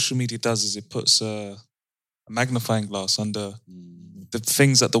what social media does is it puts a magnifying glass under the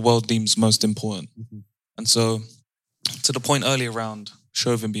things that the world deems most important. And so, to the point earlier around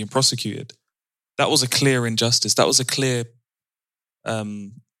Chauvin being prosecuted, that was a clear injustice. That was a clear...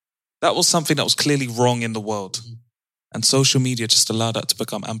 that was something that was clearly wrong in the world. And social media just allowed that to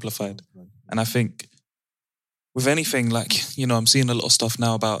become amplified. And I think with anything, like, you know, I'm seeing a lot of stuff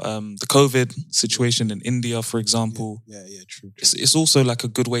now about the COVID situation in India, for example. Yeah, true. It's also like a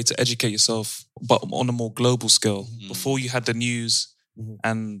good way to educate yourself, but on a more global scale. Before you had the news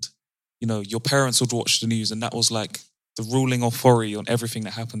and, you know, your parents would watch the news and that was like the ruling authority on everything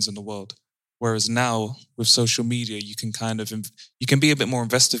that happens in the world. Whereas now with social media, you can kind of, you can be a bit more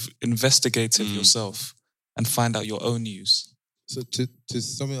investigative yourself and find out your own news. So to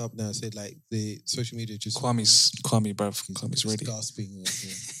sum it up now, I said like the social media just Kwame, bruv, from Kwame's ready. Gasping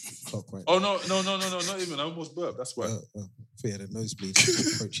clock right Oh, now. no, not even. I almost burped. That's why. Yeah, the nosebleed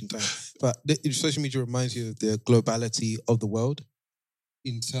approaching time. But social media reminds you of the globality of the world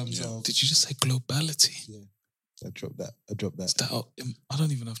in terms of... Did you just say globality? Yeah, I dropped that. Is that, I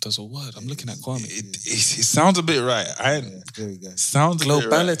don't even know if that's a word. I'm looking at Kwame. It sounds a bit right. There we go. Sounds a bit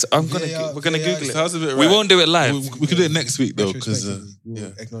Globality. right. We're gonna Google it. Sounds a bit right. We won't do it live. We could do it next week though, because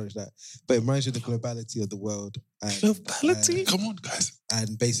We'll acknowledge that. But it reminds you of the globality of the world. And, Globality? Come on, guys.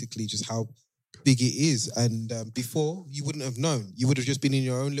 And basically just how big it is. And before, you wouldn't have known. You would have just been in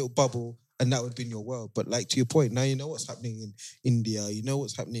your own little bubble and that would have been your world. But like to your point, now you know what's happening in India, you know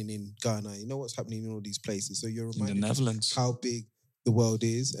what's happening in Ghana, you know what's happening in all these places. So you're reminded in the Netherlands how big the world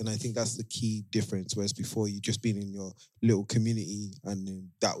is. And I think that's the key difference. Whereas before, you just been in your little community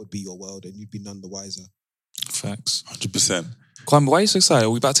and that would be your world and you'd be none the wiser. Facts. 100%. Kwame, why are you so excited? Are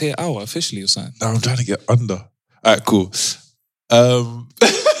we about to hit hour officially or something? No, I'm trying to get under. All right, cool.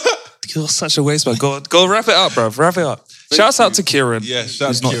 You're such a waste, man. Go wrap it up, bruv. Wrap it up. Shouts out to Kieran. Yeah,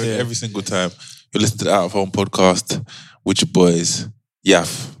 shout out to Kieran every single time. You're listening to the Out of Home podcast with your boys,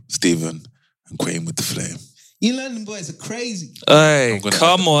 Yaf, Stephen, and Queen with the Flame. You London boys are crazy. Hey,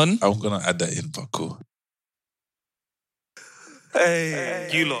 come on. I'm going to add that in, but cool. Hey,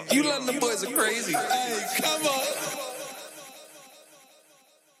 you lot. You London boys are crazy. Hey, come on.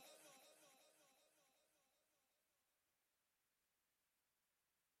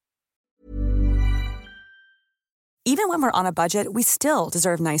 Even when we're on a budget, we still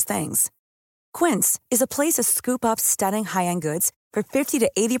deserve nice things. Quince is a place to scoop up stunning high-end goods for 50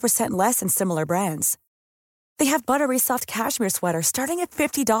 to 80% less than similar brands. They have buttery soft cashmere sweaters starting at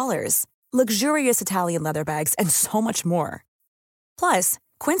 $50, luxurious Italian leather bags, and so much more. Plus,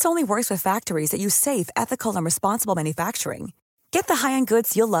 Quince only works with factories that use safe, ethical, and responsible manufacturing. Get the high-end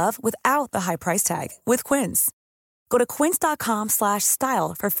goods you'll love without the high price tag with Quince. Go to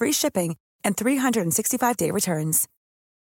quince.com/style for free shipping and 365-day returns.